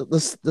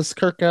this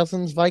Kirk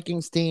Cousins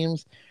Vikings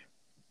team's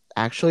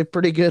actually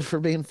pretty good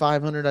for being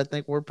 500. I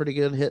think we're pretty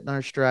good hitting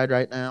our stride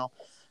right now.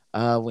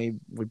 We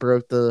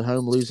broke the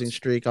home losing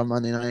streak on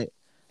Monday night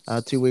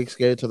 2 weeks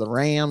ago to the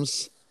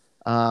Rams,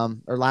 or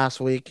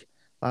last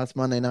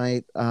Monday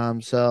night.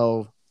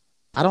 So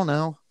I don't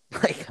know.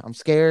 Like, I'm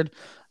scared.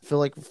 I feel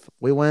like if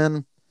we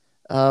win,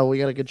 we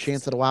got a good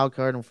chance at a wild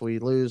card. And if we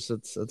lose,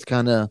 it's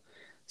kind of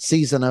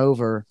season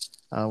over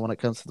when it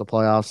comes to the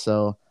playoffs.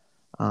 So,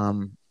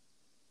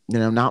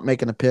 not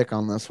making a pick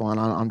on this one.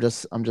 I'm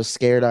just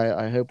scared.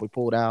 I hope we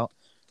pull it out.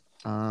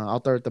 I'll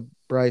throw it to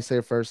Bryce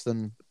here first,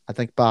 and I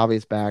think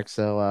Bobby's back.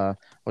 So,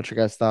 what's your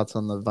guys' thoughts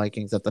on the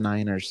Vikings at the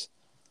Niners?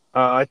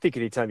 I think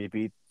anytime you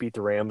beat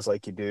the Rams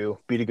like you do,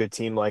 beat a good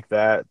team like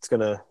that, it's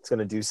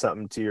gonna do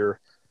something to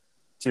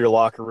your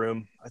locker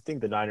room. I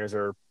think the Niners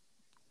are,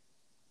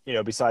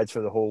 besides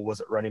for the whole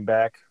running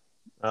back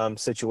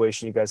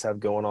situation you guys have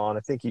going on, I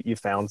think you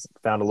found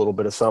a little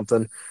bit of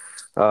something.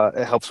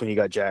 It helps when you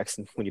got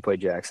Jackson when you play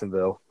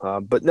Jacksonville.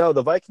 But no,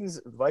 the Vikings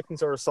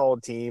are a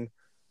solid team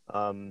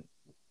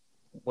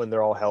when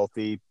they're all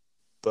healthy.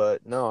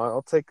 But no,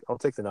 I'll take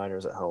the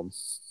Niners at home.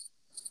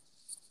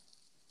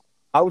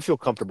 I would feel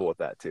comfortable with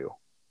that too.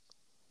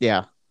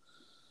 Yeah.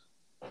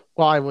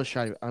 Well, I wish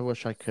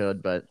I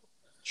could, but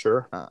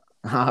sure.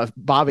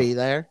 Bobby,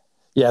 there?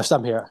 Yes,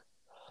 I'm here.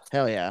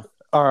 Hell yeah!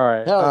 All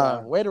right. Hell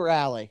yeah! Way to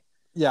rally.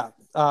 Yeah.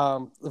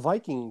 The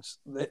Vikings,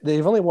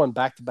 they've only won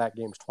back-to-back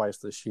games twice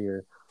this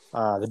year.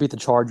 They beat the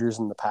Chargers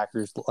and the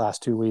Packers the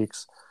last 2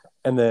 weeks,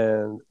 and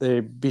then they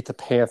beat the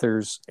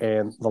Panthers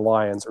and the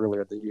Lions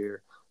earlier in the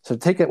year. So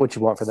take it what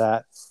you want for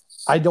that.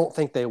 I don't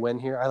think they win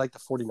here. I like the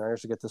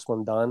 49ers to get this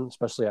one done,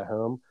 especially at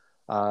home.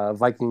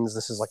 Vikings,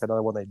 this is like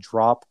another one they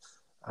drop.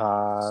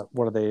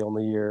 What are they on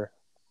the year?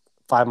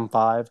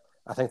 5-5.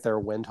 I think their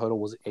win total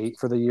was 8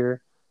 for the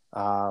year.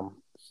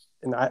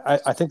 And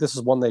I think this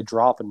is one they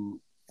drop in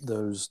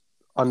those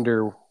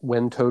under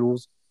win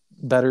totals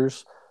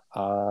betters.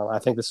 I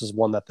think this is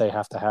one that they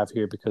have to have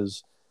here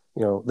because,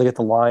 they get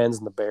the Lions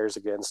and the Bears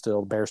again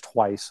still, Bears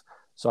twice.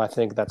 So I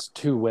think that's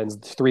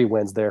 3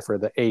 wins there for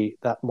the 8.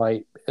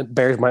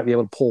 Bears might be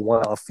able to pull one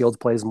out of Fields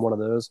plays in one of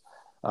those.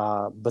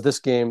 But this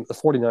game, the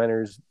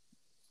 49ers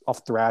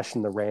off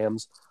thrashing the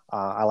Rams,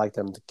 I like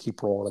them to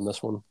keep rolling in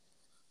this one.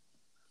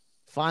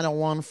 Final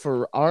one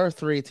for our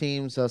 3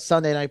 teams,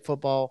 Sunday Night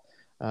Football,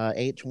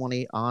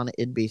 8:20 on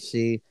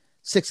NBC.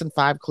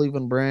 6-5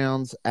 Cleveland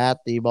Browns at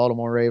the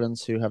Baltimore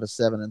Ravens, who have a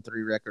 7-3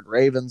 record.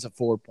 Ravens a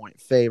 4-point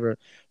favorite,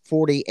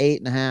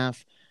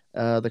 48.5.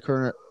 The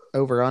current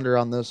over/under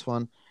on this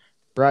one.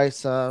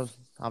 Bryce,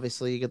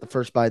 obviously you get the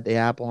first bite of the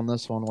apple on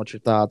this one. What's your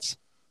thoughts?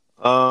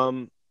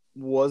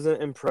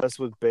 Wasn't impressed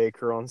with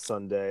Baker on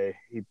Sunday.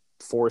 He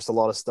forced a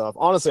lot of stuff.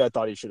 Honestly, I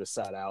thought he should have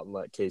sat out and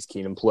let Case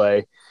Keenum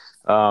play.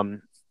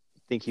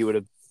 Think he would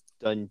have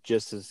done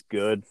just as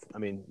good. I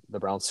mean, the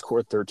Browns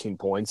scored 13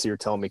 points. So you're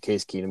telling me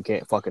Case Keenum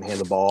can't fucking hand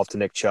the ball off to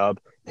Nick Chubb,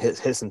 hit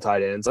some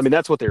tight ends. I mean,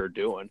 that's what they were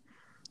doing.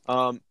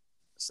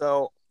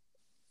 So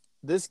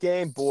this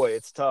game, boy,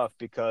 it's tough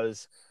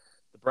because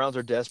the Browns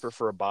are desperate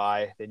for a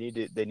bye. They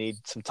need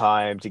some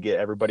time to get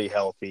everybody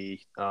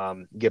healthy,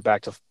 get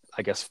back to,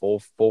 I guess,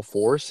 full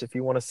force, if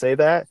you want to say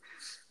that.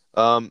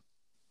 The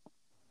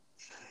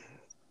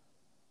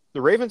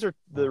Ravens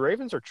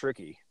are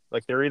tricky.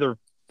 Like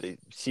they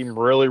seem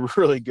really,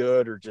 really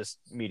good or just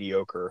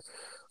mediocre.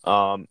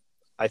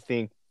 I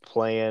think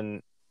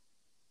playing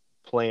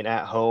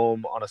at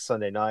home on a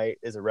Sunday night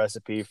is a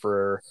recipe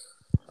for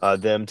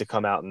them to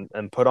come out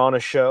and put on a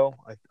show.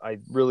 I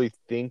really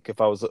think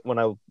when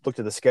I looked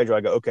at the schedule,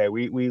 I go, okay,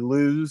 we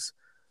lose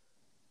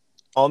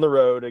on the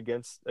road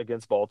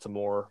against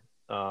Baltimore.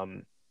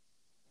 And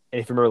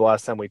if you remember the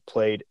last time we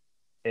played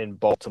in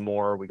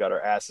Baltimore, we got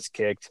our asses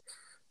kicked.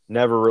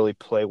 Never really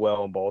play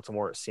well in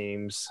Baltimore, it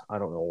seems. I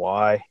don't know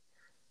why.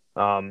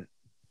 Well,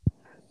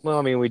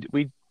 I mean,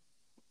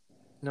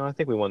 I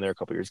think we won there a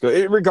couple years ago.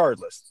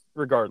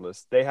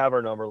 Regardless, they have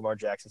our number. Lamar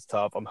Jackson's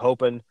tough. I'm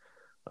hoping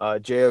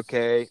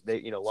JOK,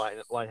 they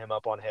line him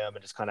up on him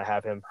and just kind of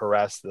have him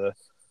harass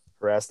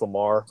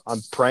Lamar.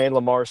 I'm praying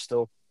Lamar's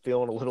still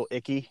feeling a little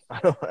icky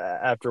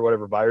after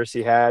whatever virus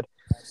he had.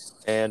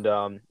 And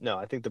no,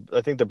 I think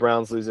the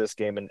Browns lose this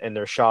game, and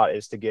their shot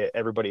is to get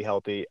everybody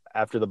healthy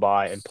after the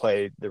bye and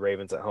play the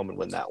Ravens at home and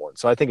win that one.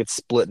 So I think it's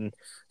splitting,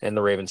 and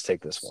the Ravens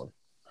take this one.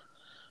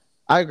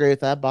 I agree with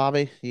that,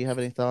 Bobby. Do you have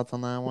any thoughts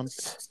on that one?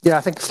 Yeah,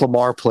 I think if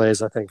Lamar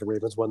plays, I think the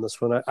Ravens win this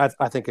one.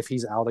 I think if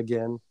he's out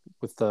again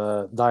with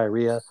the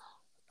diarrhea,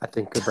 I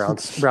think the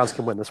Browns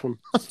can win this one.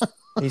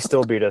 He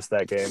still beat us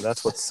that game.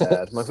 That's what's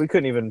sad. Like, we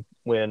couldn't even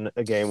win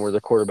a game where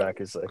the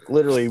quarterback is like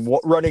literally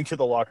running to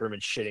the locker room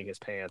and shitting his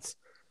pants.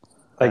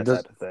 That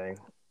type of thing.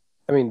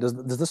 I mean, does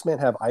this man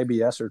have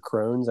IBS or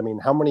Crohn's? I mean,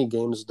 how many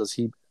games does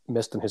he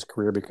missed in his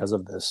career because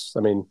of this? I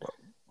mean,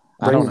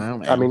 I don't know,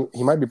 man. I mean,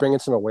 he might be bringing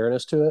some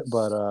awareness to it,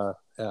 but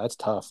yeah, it's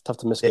tough. Tough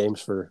to miss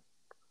games for.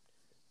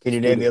 Can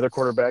you name the other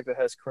quarterback that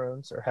has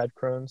Crohn's or had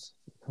Crohn's?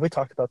 Have we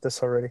talked about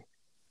this already?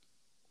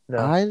 No,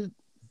 I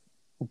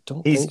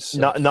don't think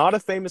so. He's not a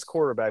famous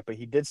quarterback, but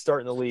he did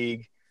start in the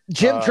league.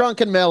 Jim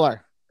Drunken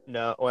Miller.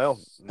 No, well,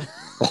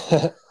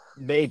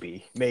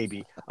 maybe.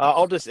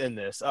 I'll just end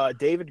this.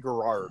 David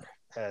Garrard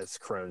has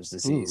Crohn's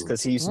disease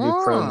because he used to do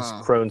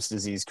Crohn's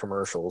disease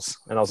commercials,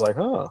 and I was like,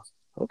 oh,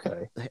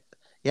 okay.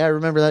 Yeah, I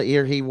remember that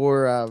year he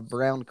wore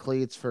brown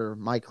cleats for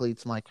My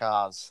Cleats, My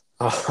Cause.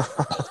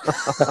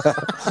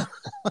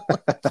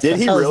 Did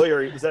he really,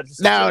 or was that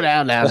just no?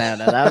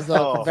 That was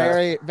a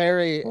very,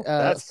 very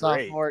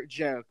sophomore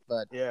joke,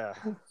 but yeah,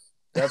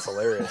 that's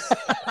hilarious.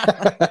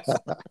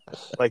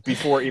 Like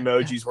before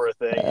emojis were a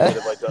thing, you could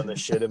have like done the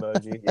shit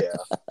emoji.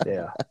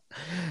 Yeah.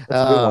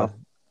 That's a good one.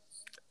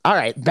 All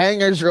right,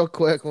 bangers, real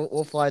quick.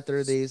 We'll fly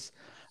through these.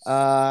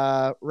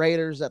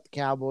 Raiders at the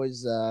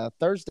Cowboys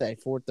Thursday,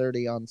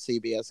 4:30 on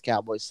CBS.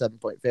 Cowboys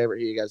 7-point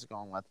favorite. Who you guys are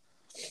going with?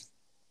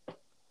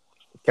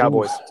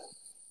 Cowboys.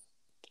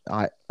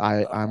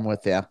 I'm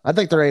with you. I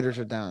think the Raiders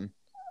are done.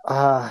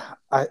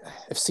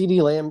 If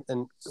CeeDee Lamb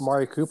and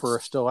Amari Cooper are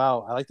still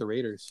out, I like the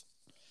Raiders.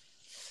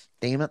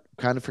 Damn it.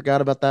 Kind of forgot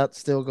about that.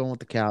 Still going with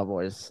the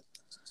Cowboys.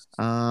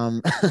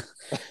 How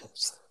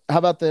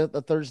about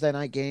the Thursday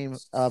night game?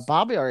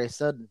 Bobby already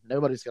said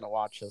nobody's going to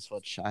watch this,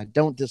 which I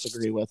don't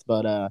disagree with.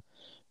 But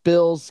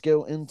Bills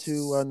go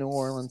into New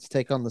Orleans,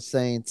 take on the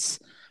Saints.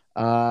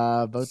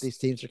 Both these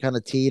teams are kind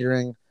of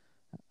teetering.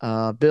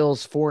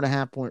 Bills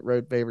 4.5-point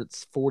road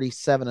favorites,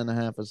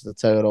 47.5 is the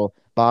total.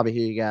 Bobby, who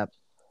you got?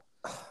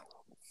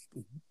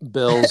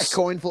 Bills.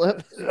 Coin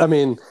flip. I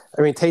mean,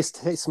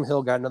 Taysom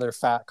Hill got another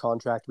fat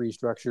contract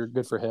restructure.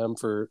 Good for him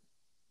for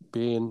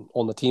being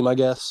on the team, I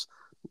guess.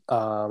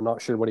 I'm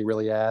not sure what he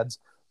really adds,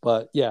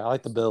 but yeah, I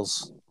like the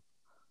Bills.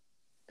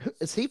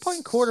 Is he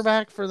playing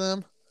quarterback for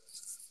them?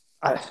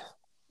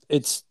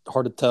 It's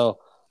hard to tell.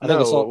 I No,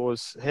 think it's all it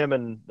was him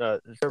and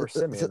Trevor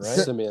Simeon, right?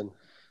 Simeon.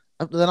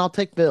 Then I'll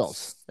take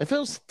Bills. If it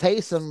was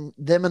Taysom,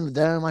 them in the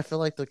dome, I feel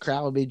like the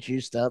crowd would be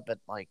juiced up. But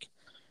like,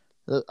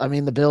 I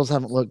mean, the Bills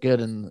haven't looked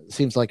good and it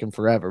seems like in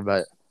forever.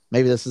 But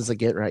maybe this is a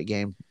get right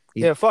game.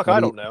 Yeah, fuck, I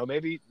don't know.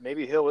 Maybe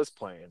Hill is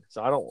playing,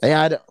 so I don't.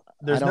 Yeah,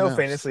 There's I don't no know.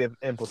 fantasy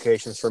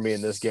implications for me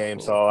in this game,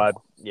 so I've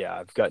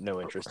got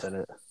no interest in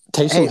it.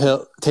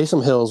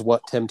 Taysom Hill is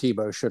what Tim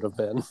Tebow should have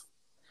been.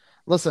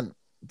 Listen,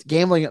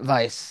 gambling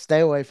advice: stay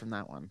away from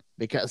that one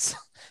because,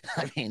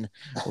 I mean,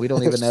 we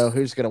don't even know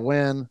who's going to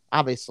win.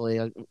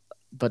 Obviously,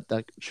 but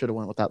that should have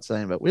went without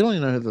saying. But we don't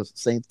even know who the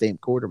Saints' team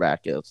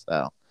quarterback is.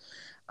 So,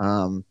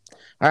 all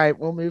right,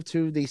 we'll move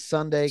to the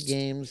Sunday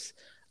games.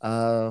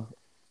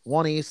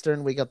 1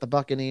 Eastern, we got the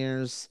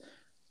Buccaneers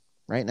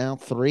right now,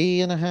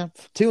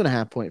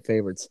 2.5 point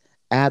favorites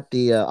at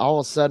the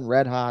all of a sudden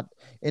red hot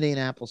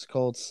Indianapolis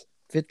Colts.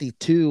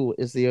 52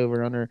 is the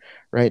over under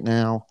right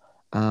now.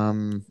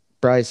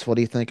 Bryce, what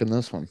do you think in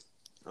this one?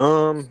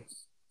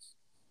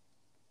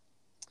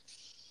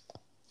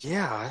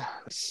 Yeah,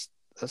 that's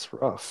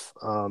rough.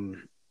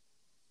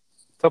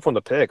 Tough one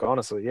to pick,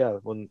 honestly. Yeah,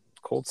 when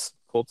Colts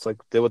like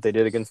did what they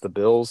did against the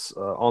Bills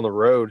on the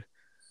road,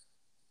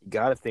 you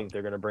got to think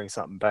they're going to bring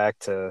something back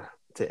to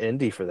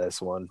Indy for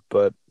this one.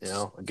 But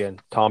again,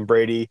 Tom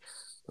Brady,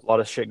 a lot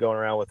of shit going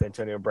around with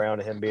Antonio Brown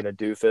and him being a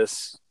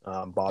doofus.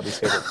 Bobby's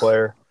favorite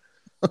player.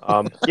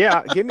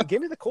 Yeah, give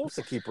me the Colts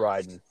to keep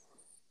riding.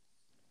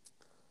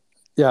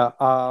 Yeah,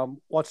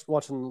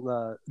 watching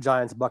the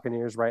Giants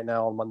Buccaneers right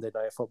now on Monday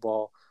Night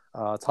Football.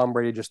 Tom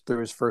Brady just threw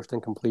his first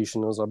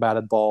incompletion. It was a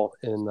batted ball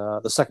in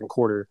the second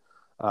quarter.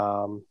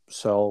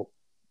 So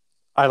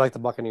I like the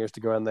Buccaneers to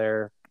go in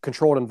there.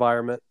 Controlled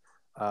environment,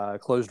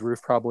 closed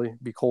roof probably.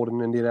 Be cold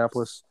in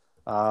Indianapolis.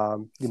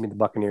 Give me the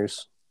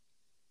Buccaneers.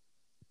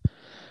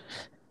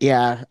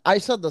 Yeah, I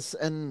said this,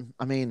 and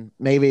I mean,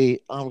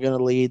 maybe I'm going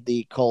to lead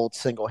the Colts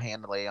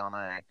single-handedly on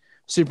a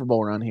Super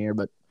Bowl run here,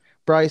 but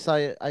Bryce,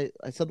 I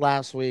said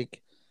last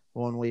week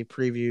when we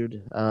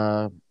previewed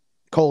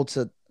Colts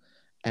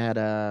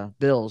at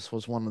Bills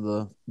was one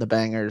of the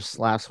bangers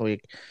last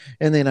week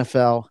in the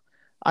NFL.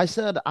 I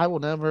said I will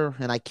never,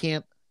 and I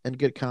can't in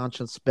good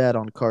conscience bet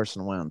on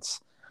Carson Wentz.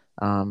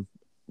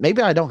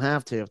 Maybe I don't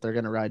have to if they're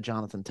going to ride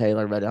Jonathan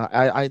Taylor, but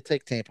I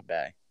take Tampa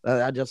Bay.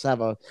 I just have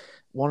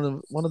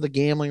one of the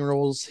gambling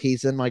rules.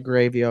 He's in my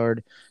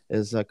graveyard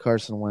is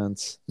Carson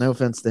Wentz. No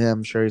offense to him,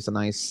 I'm sure he's a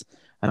nice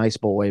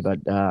boy, but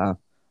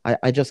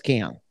I just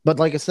can't. But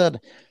like I said,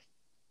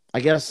 I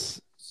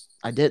guess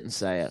I didn't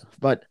say it,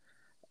 but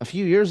a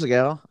few years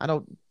ago,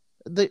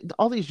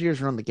 all these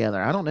years run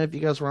together. I don't know if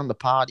you guys were on the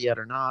pod yet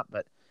or not,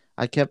 but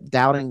I kept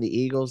doubting the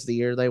Eagles the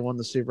year they won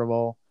the Super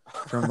Bowl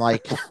from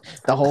like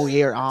the whole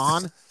year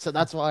on. So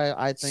that's why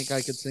I think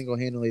I could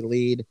single-handedly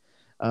lead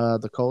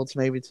the Colts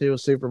maybe to a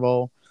Super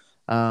Bowl,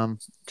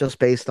 just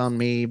based on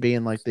me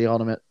being like the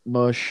ultimate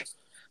mush.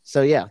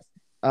 So yeah,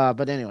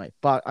 but anyway,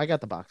 but I got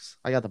the Bucs.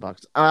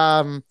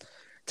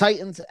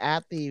 Titans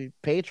at the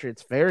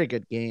Patriots, very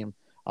good game.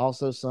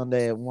 Also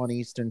Sunday at 1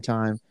 Eastern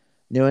time.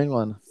 New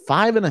England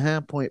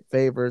 5.5 point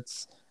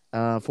favorites,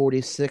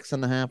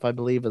 46.5 I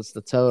believe is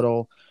the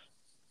total.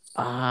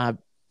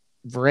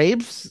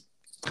 Braves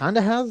kind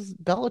of has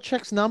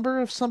Belichick's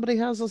number if somebody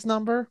has his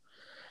number.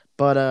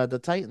 But the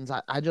Titans,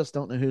 I just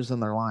don't know who's in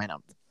their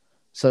lineup,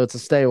 so it's a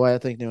stay away. I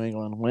think New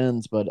England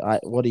wins, but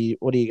what do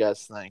you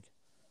guys think?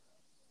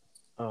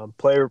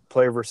 Player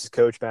versus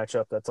coach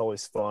matchup, that's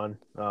always fun.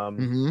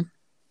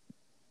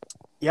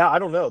 Yeah, I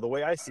don't know. The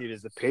way I see it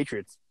is the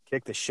Patriots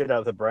kick the shit out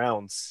of the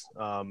Browns.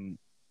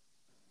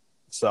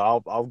 So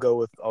I'll go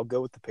with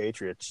the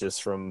Patriots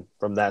just from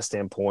that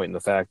standpoint and the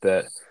fact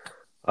that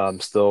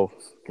still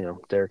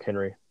Derrick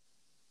Henry,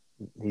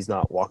 he's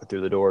not walking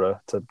through the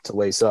door to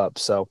lace up.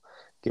 So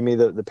give me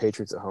the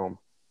Patriots at home.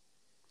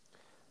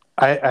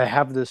 I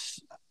have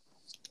this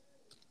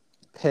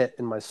pit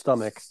in my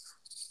stomach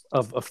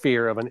of a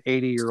fear of an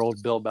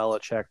 80-year-old Bill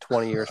Belichick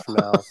 20 years from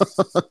now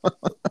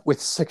with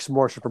 6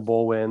 more Super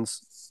Bowl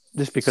wins,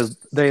 just because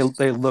they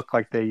look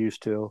like they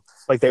used to.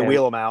 Like they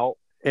wheel them out.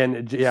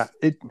 And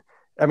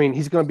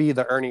he's going to be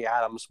the Ernie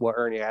Adams, what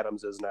Ernie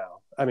Adams is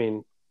now. I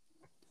mean,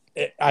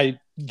 I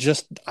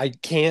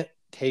can't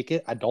take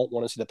it. I don't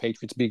want to see the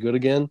Patriots be good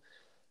again.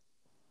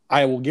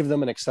 I will give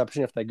them an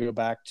exception if they go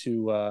back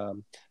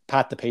to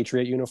Pat the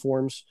Patriot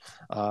uniforms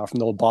from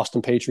the old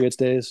Boston Patriots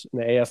days in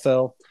the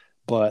AFL.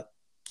 But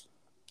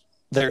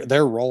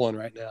they're rolling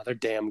right now. They're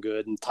damn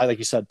good. And like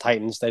you said,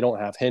 Titans, they don't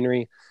have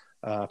Henry.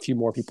 A few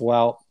more people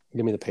out.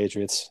 Give me the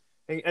Patriots.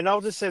 And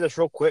I'll just say this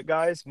real quick,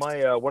 guys.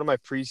 My one of my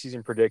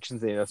preseason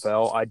predictions in the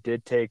NFL, I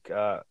did take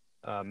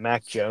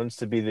Mac Jones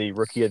to be the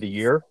Rookie of the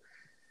Year.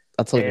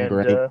 That's looking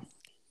great.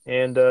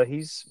 And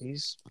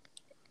he's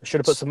I should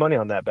have put some money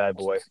on that bad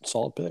boy.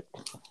 Solid pick.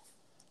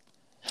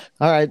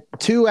 All right,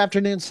 2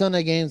 afternoon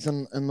Sunday games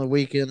in the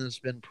weekend has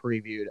been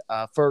previewed.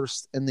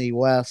 First in the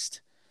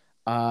West,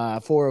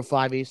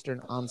 4:05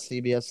 Eastern on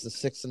CBS. The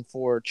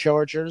 6-4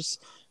 Chargers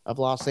of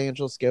Los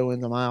Angeles go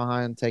into Mile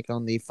High and take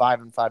on the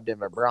 5-5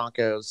 Denver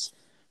Broncos.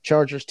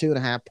 Chargers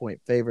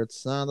 2.5-point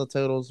favorites. The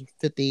totals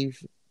 50,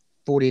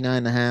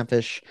 49.5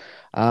 ish.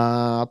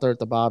 I'll throw it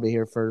to Bobby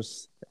here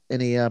first.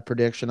 Any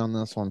prediction on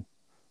this one?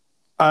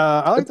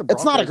 I like the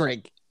Broncos.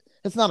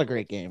 It's not a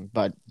great game,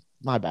 but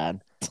my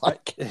bad.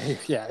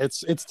 Yeah,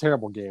 it's a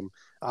terrible game.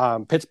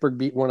 Pittsburgh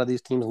beat one of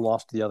these teams and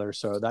lost to the other,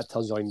 so that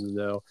tells you all you need to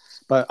know.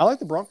 But I like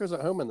the Broncos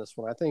at home in this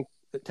one. I think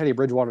that Teddy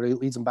Bridgewater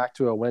leads them back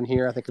to a win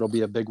here. I think it'll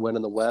be a big win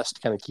in the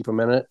West, kind of keep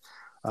them in it.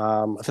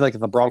 I feel like if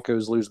the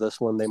Broncos lose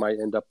this one, they might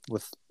end up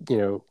with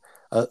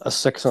a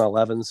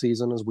 6-11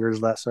 season, as weird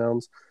as that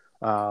sounds.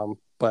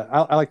 But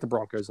I like the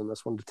Broncos in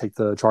this one to take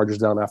the Chargers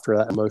down after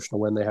that emotional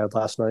win they had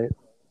last night.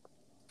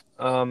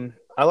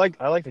 I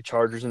like the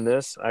Chargers in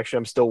this. Actually,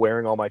 I'm still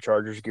wearing all my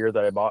Chargers gear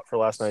that I bought for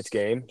last night's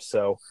game.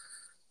 So,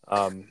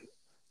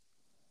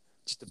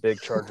 just a big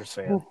Chargers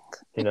fan.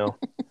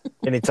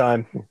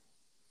 Anytime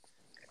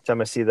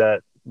I see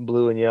that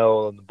blue and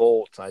yellow and the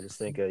Bolts, I just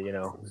think of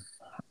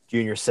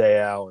Junior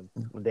Seau and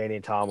Danny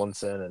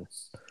Tomlinson and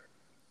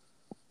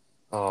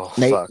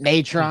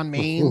Natron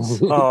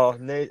Means.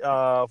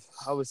 I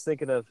was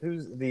thinking of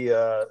who's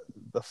the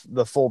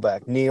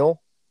fullback,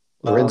 Neil.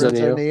 Lorenzo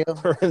Neal.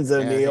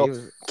 Lorenzo Neal.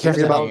 Can't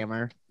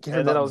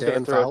And then I was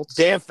going to throw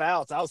Dan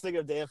Fouts. I was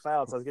thinking of Dan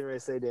Fouts. I was getting ready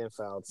to say Dan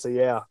Fouts. So,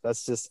 yeah,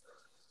 that's just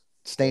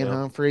Stan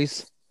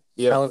Humphries.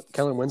 Yeah.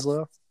 Kellen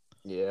Winslow.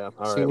 Yeah.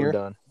 All right, Senior. we're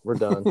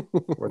done.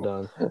 We're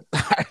done.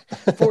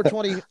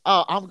 420.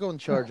 I'm going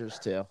Chargers,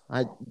 too.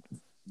 I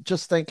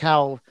just think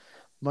how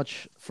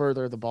much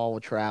further the ball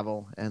would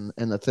travel and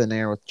in the thin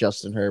air with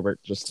Justin Herbert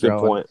just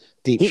throwing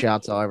deep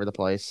shots all over the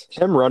place.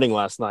 Him running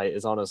last night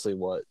is honestly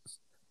what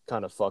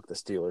kind of fucked the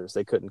Steelers.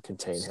 They couldn't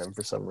contain him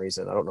for some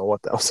reason. I don't know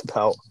what that was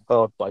about.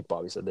 Oh, like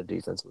Bobby said, the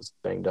defense was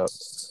banged up.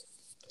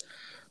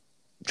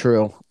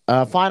 True.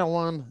 Final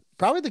one,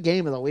 probably the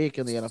game of the week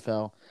in the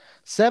NFL.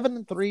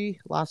 7-3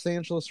 Los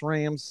Angeles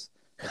Rams.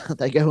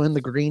 They go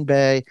into Green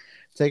Bay,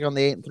 take on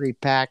the 8-3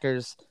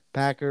 Packers.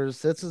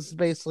 This is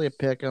basically a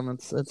pick 'em.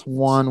 It's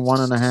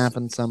 1.5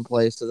 in some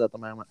places at the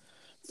moment.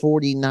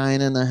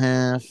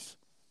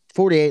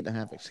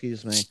 48.5,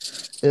 excuse me,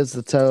 is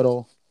the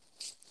total.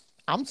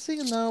 I'm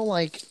seeing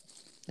though,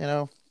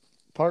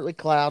 partly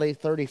cloudy,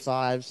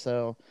 35,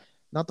 so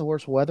not the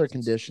worst weather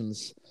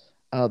conditions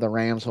the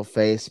Rams will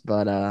face,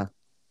 but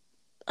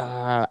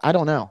I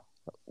don't know.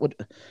 What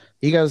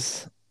you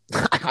guys?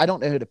 I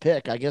don't know who to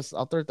pick. I guess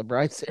I'll throw it to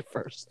Bryce here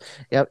first.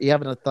 You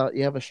have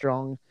a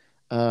strong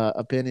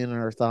opinion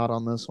or thought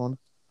on this one?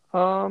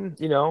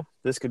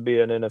 This could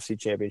be an NFC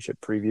Championship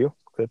preview.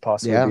 Could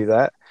possibly be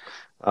that.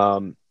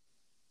 I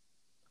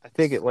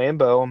think at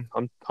Lambeau,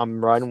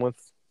 I'm riding with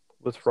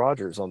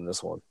Rodgers on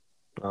this one.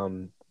 I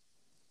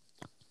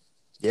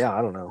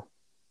don't know.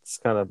 It's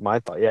kind of my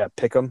thought. Yeah,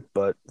 pick them.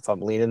 But if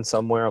I'm leaning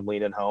somewhere, I'm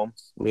leaning home,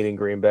 leaning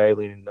Green Bay,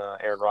 leaning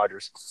Aaron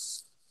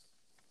Rodgers.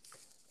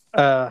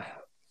 I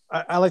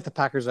like the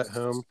Packers at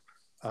home.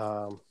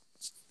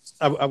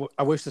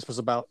 I wish this was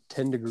about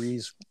 10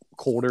 degrees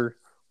colder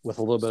with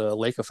a little bit of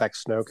lake effect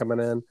snow coming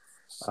in.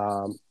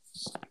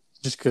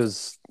 Just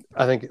because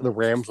I think the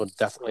Rams would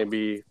definitely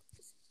be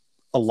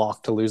a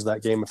lock to lose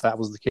that game if that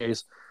was the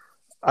case.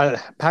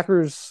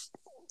 Packers,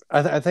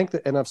 I think the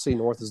NFC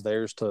North is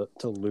theirs to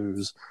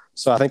lose.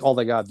 So I think all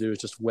they got to do is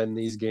just win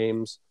these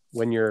games,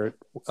 win your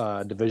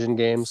division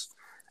games,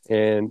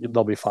 and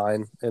they'll be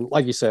fine. And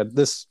like you said,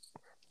 this,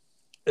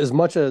 as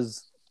much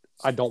as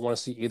I don't want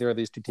to see either of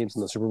these two teams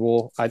in the Super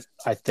Bowl, I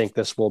think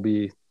this will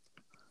be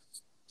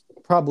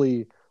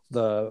probably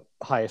the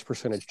highest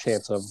percentage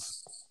chance of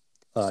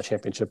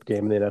championship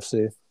game in the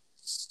NFC.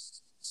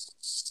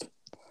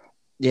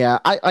 Yeah,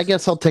 I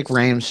guess I'll take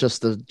Rams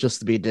just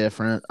to be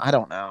different. I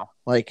don't know.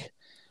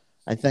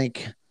 I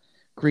think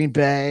Green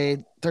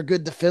Bay, they're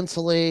good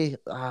defensively.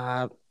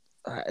 I'm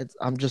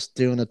just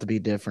doing it to be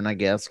different, I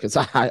guess, because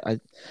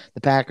the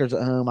Packers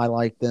at home, I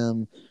like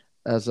them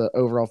as an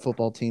overall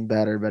football team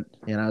better, but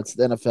it's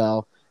the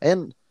NFL,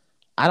 and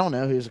I don't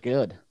know who's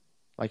good.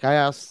 I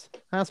asked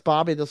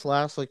Bobby this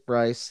last week,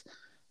 Bryce,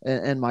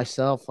 and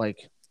myself,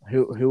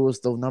 who was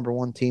the number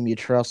one team you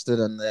trusted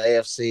in the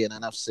AFC and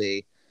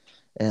NFC.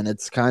 And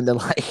it's kind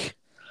of I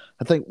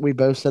think we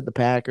both said the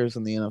Packers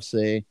in the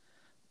NFC.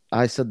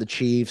 I said the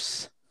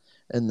Chiefs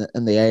in the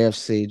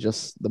AFC,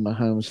 just the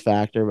Mahomes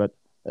factor. But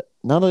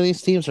none of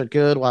these teams are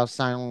good while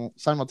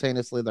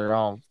simultaneously they're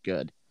all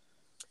good,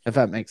 if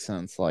that makes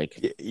sense.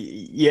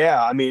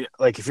 Yeah, I mean,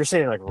 if you're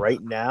saying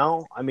right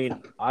now, I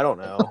mean, I don't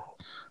know.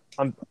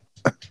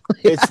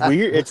 It's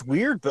weird. It's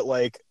weird, but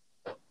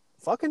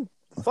fucking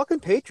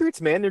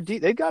Patriots, man,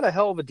 they've got a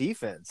hell of a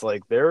defense.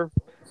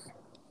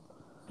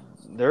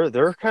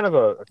 They're kind of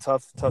a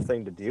tough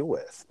thing to deal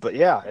with. But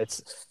yeah,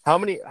 it's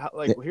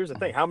here's the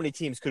thing: how many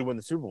teams could win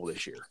the Super Bowl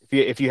this year?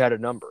 If you had a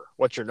number,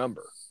 what's your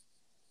number?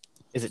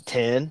 Is it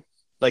 10?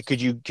 Like,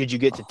 could you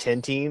get to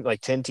 10 teams? Like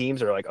 10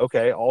 teams, or like,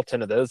 okay, all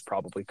 10 of those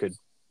probably could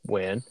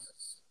win.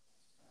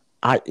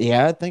 I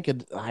think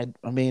it. I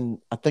mean,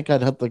 I think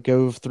I'd have to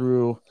go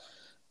through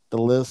the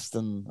list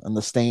and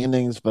the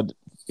standings, but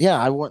yeah,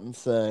 I wouldn't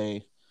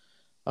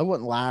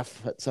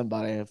laugh at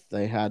somebody if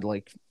they had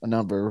like a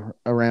number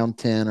around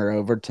 10 or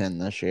over 10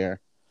 this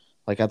year.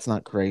 Like that's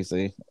not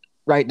crazy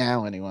right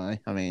now, anyway.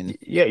 I mean,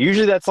 Yeah,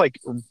 usually that's like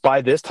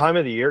by this time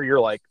of the year, you're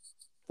like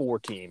 4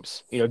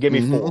 teams. Give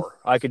me mhm. four.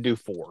 I could do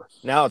four.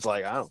 Now it's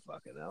like I don't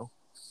fucking know.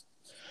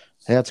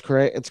 Yeah, it's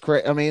great. It's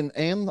great. I mean,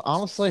 and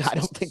honestly, I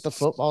don't think the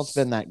football's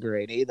been that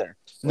great either.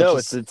 Which No,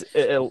 is the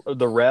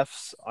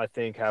refs. I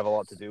think have a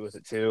lot to do with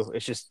it too.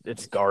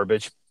 It's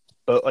garbage.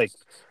 But like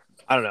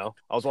I don't know.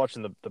 I was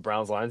watching the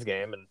Browns Lions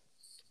game and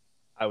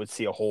I would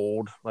see a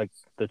hold. Like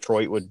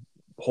Detroit would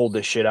hold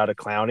the shit out of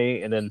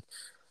Clowney, and then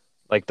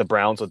like the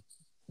Browns would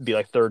be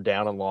like third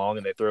down and long,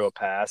 and they throw a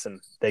pass, and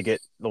the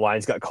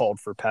Lions got called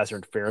for pass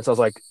interference. I was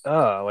like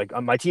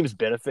my team's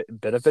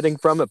benefiting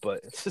from it,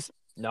 but it's just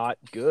not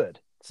good.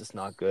 It's just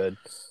not good.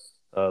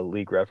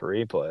 League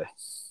referee play.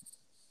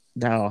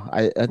 no.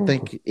 I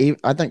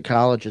think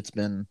college it's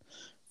been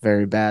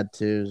very bad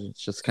too.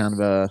 It's just kind of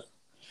a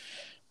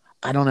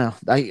I don't know.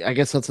 I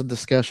guess that's a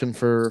discussion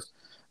for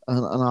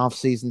an off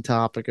season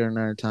topic or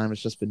another time.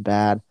 It's just been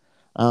bad.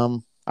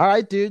 All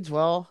right, dudes.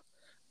 Well,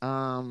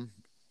 um,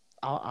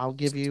 I'll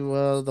give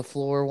you the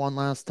floor one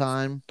last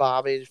time,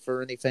 Bobby,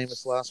 for any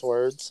famous last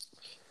words.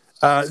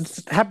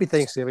 Happy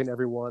Thanksgiving,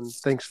 everyone.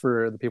 Thanks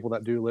for the people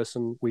that do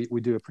listen. We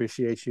do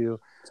appreciate you.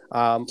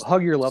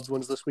 Hug your loved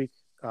ones this week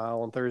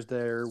on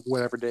Thursday or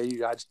whatever day you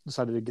guys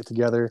decided to get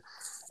together,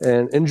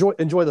 and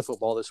enjoy the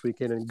football this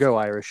weekend and go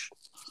Irish.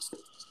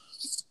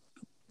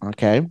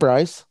 Okay,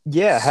 Bryce.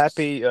 Yeah,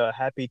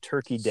 happy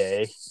Turkey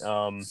Day.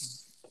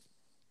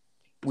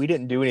 We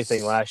didn't do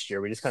anything last year.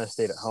 We just kind of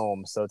stayed at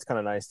home, so it's kind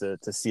of nice to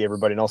see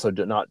everybody, and also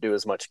not do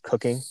as much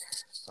cooking.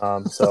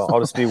 So I'll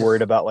just be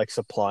worried about like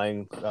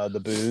supplying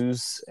the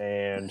booze,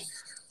 and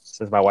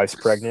since my wife's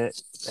pregnant,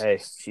 hey,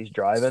 she's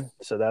driving,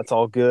 so that's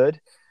all good.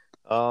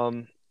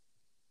 Um,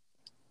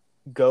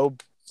 go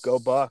go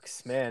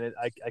Bucks, man!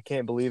 I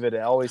can't believe it.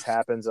 It always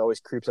happens. It always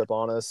creeps up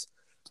on us.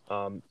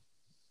 Um,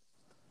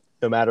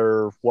 no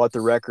matter what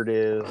the record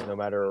is, no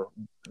matter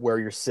where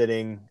you're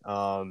sitting,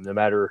 no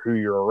matter who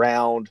you're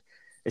around,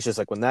 it's just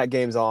like when that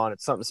game's on,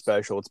 it's something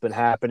special. It's been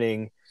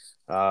happening,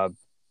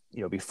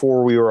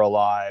 before we were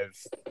alive,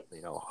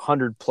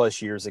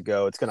 100+ years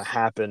ago. It's going to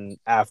happen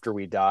after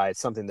we die. It's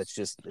something that's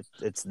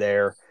it's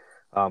there.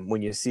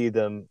 When you see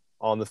them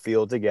on the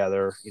field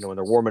together, when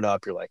they're warming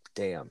up, you're like,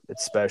 damn,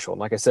 it's special. And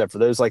like I said, for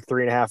those like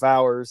 3.5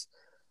 hours,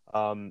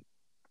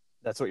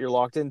 that's what you're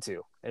locked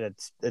into. And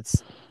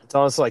it's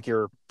almost like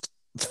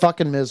It's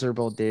fucking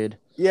miserable, dude.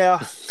 yeah.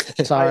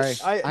 Sorry,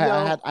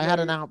 I had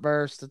an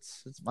outburst.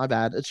 It's my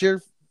bad. It's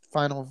your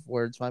final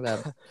words. My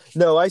bad.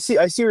 No, I see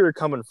where you're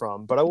coming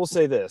from, but I will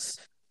say this.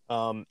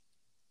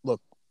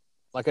 Look,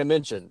 like I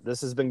mentioned,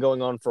 this has been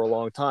going on for a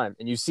long time,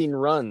 and you've seen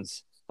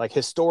runs, like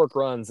historic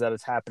runs that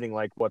is happening,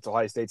 like what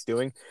Ohio State's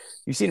doing.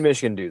 You've seen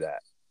Michigan do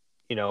that,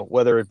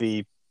 whether it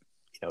be,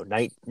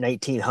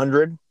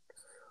 1900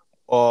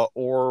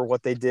 or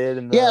what they did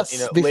in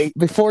the late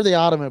before the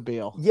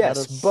automobile.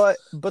 Yes, but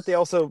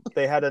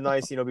they had a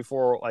nice,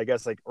 before I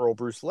guess like Earl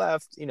Bruce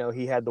left,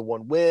 he had the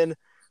one win.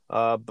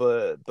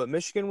 But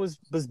Michigan was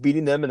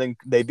beating them, and then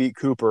they beat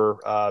Cooper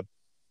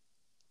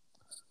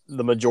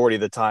the majority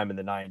of the time in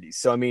the 90s.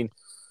 So I mean,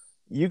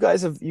 you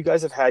guys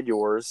have had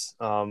yours.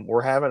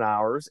 We're having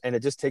ours, and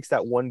it just takes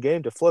that one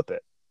game to flip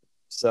it.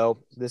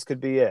 So this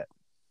could be it.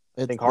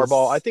 I think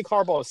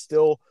Harbaugh is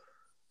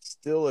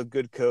still a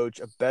good coach,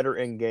 a better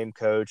in-game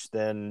coach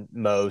than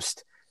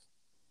most.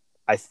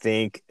 I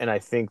think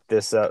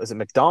this is it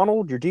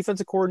McDonald, your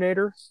defensive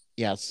coordinator?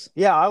 Yes.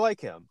 Yeah, I like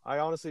him. I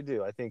honestly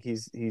do. I think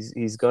he's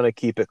going to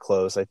keep it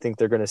close. I think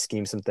they're going to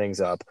scheme some things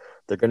up.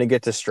 They're going to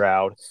get to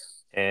Stroud,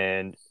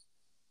 and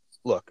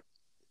look,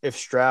 if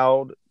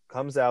Stroud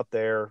comes out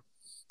there,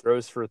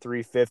 throws for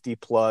 350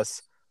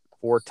 plus,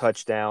 4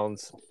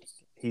 touchdowns,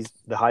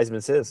 the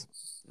Heisman's his.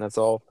 That's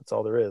all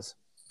there is.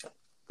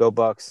 Go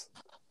Bucks.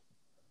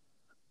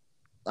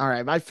 All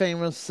right, my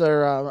famous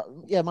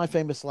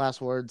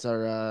last words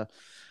are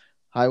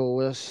I will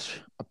wish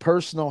a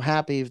personal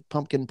happy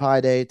pumpkin pie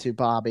day to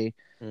Bobby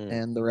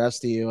and the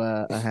rest of you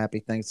a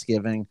happy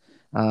Thanksgiving.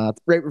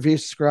 Rate, review,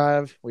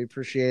 subscribe. We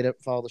appreciate it.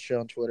 Follow the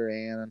show on Twitter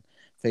and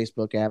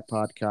Facebook at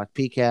Podcock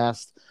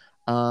PCast.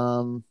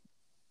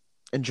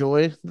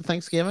 Enjoy the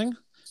Thanksgiving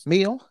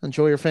meal.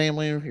 Enjoy your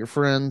family, your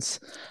friends,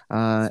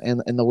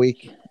 and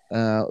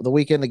the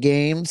weekend of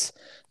games,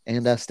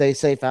 and stay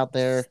safe out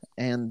there.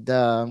 And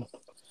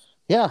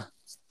yeah.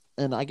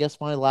 And I guess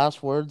my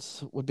last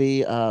words would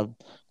be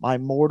my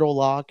mortal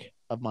lock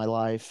of my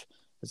life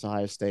is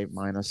Ohio State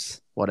minus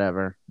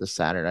whatever this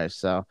Saturday.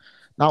 So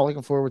not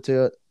looking forward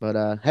to it.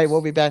 But hey,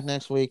 we'll be back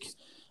next week.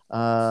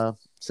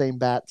 Same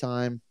bat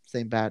time,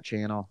 same bat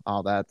channel,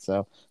 all that.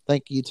 So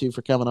thank you two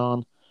for coming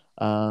on.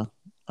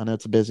 I know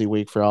it's a busy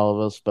week for all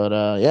of us.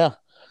 But yeah,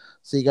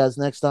 See you guys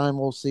next time.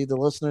 We'll see the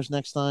listeners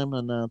next time.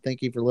 And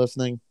thank you for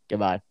listening.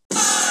 Goodbye.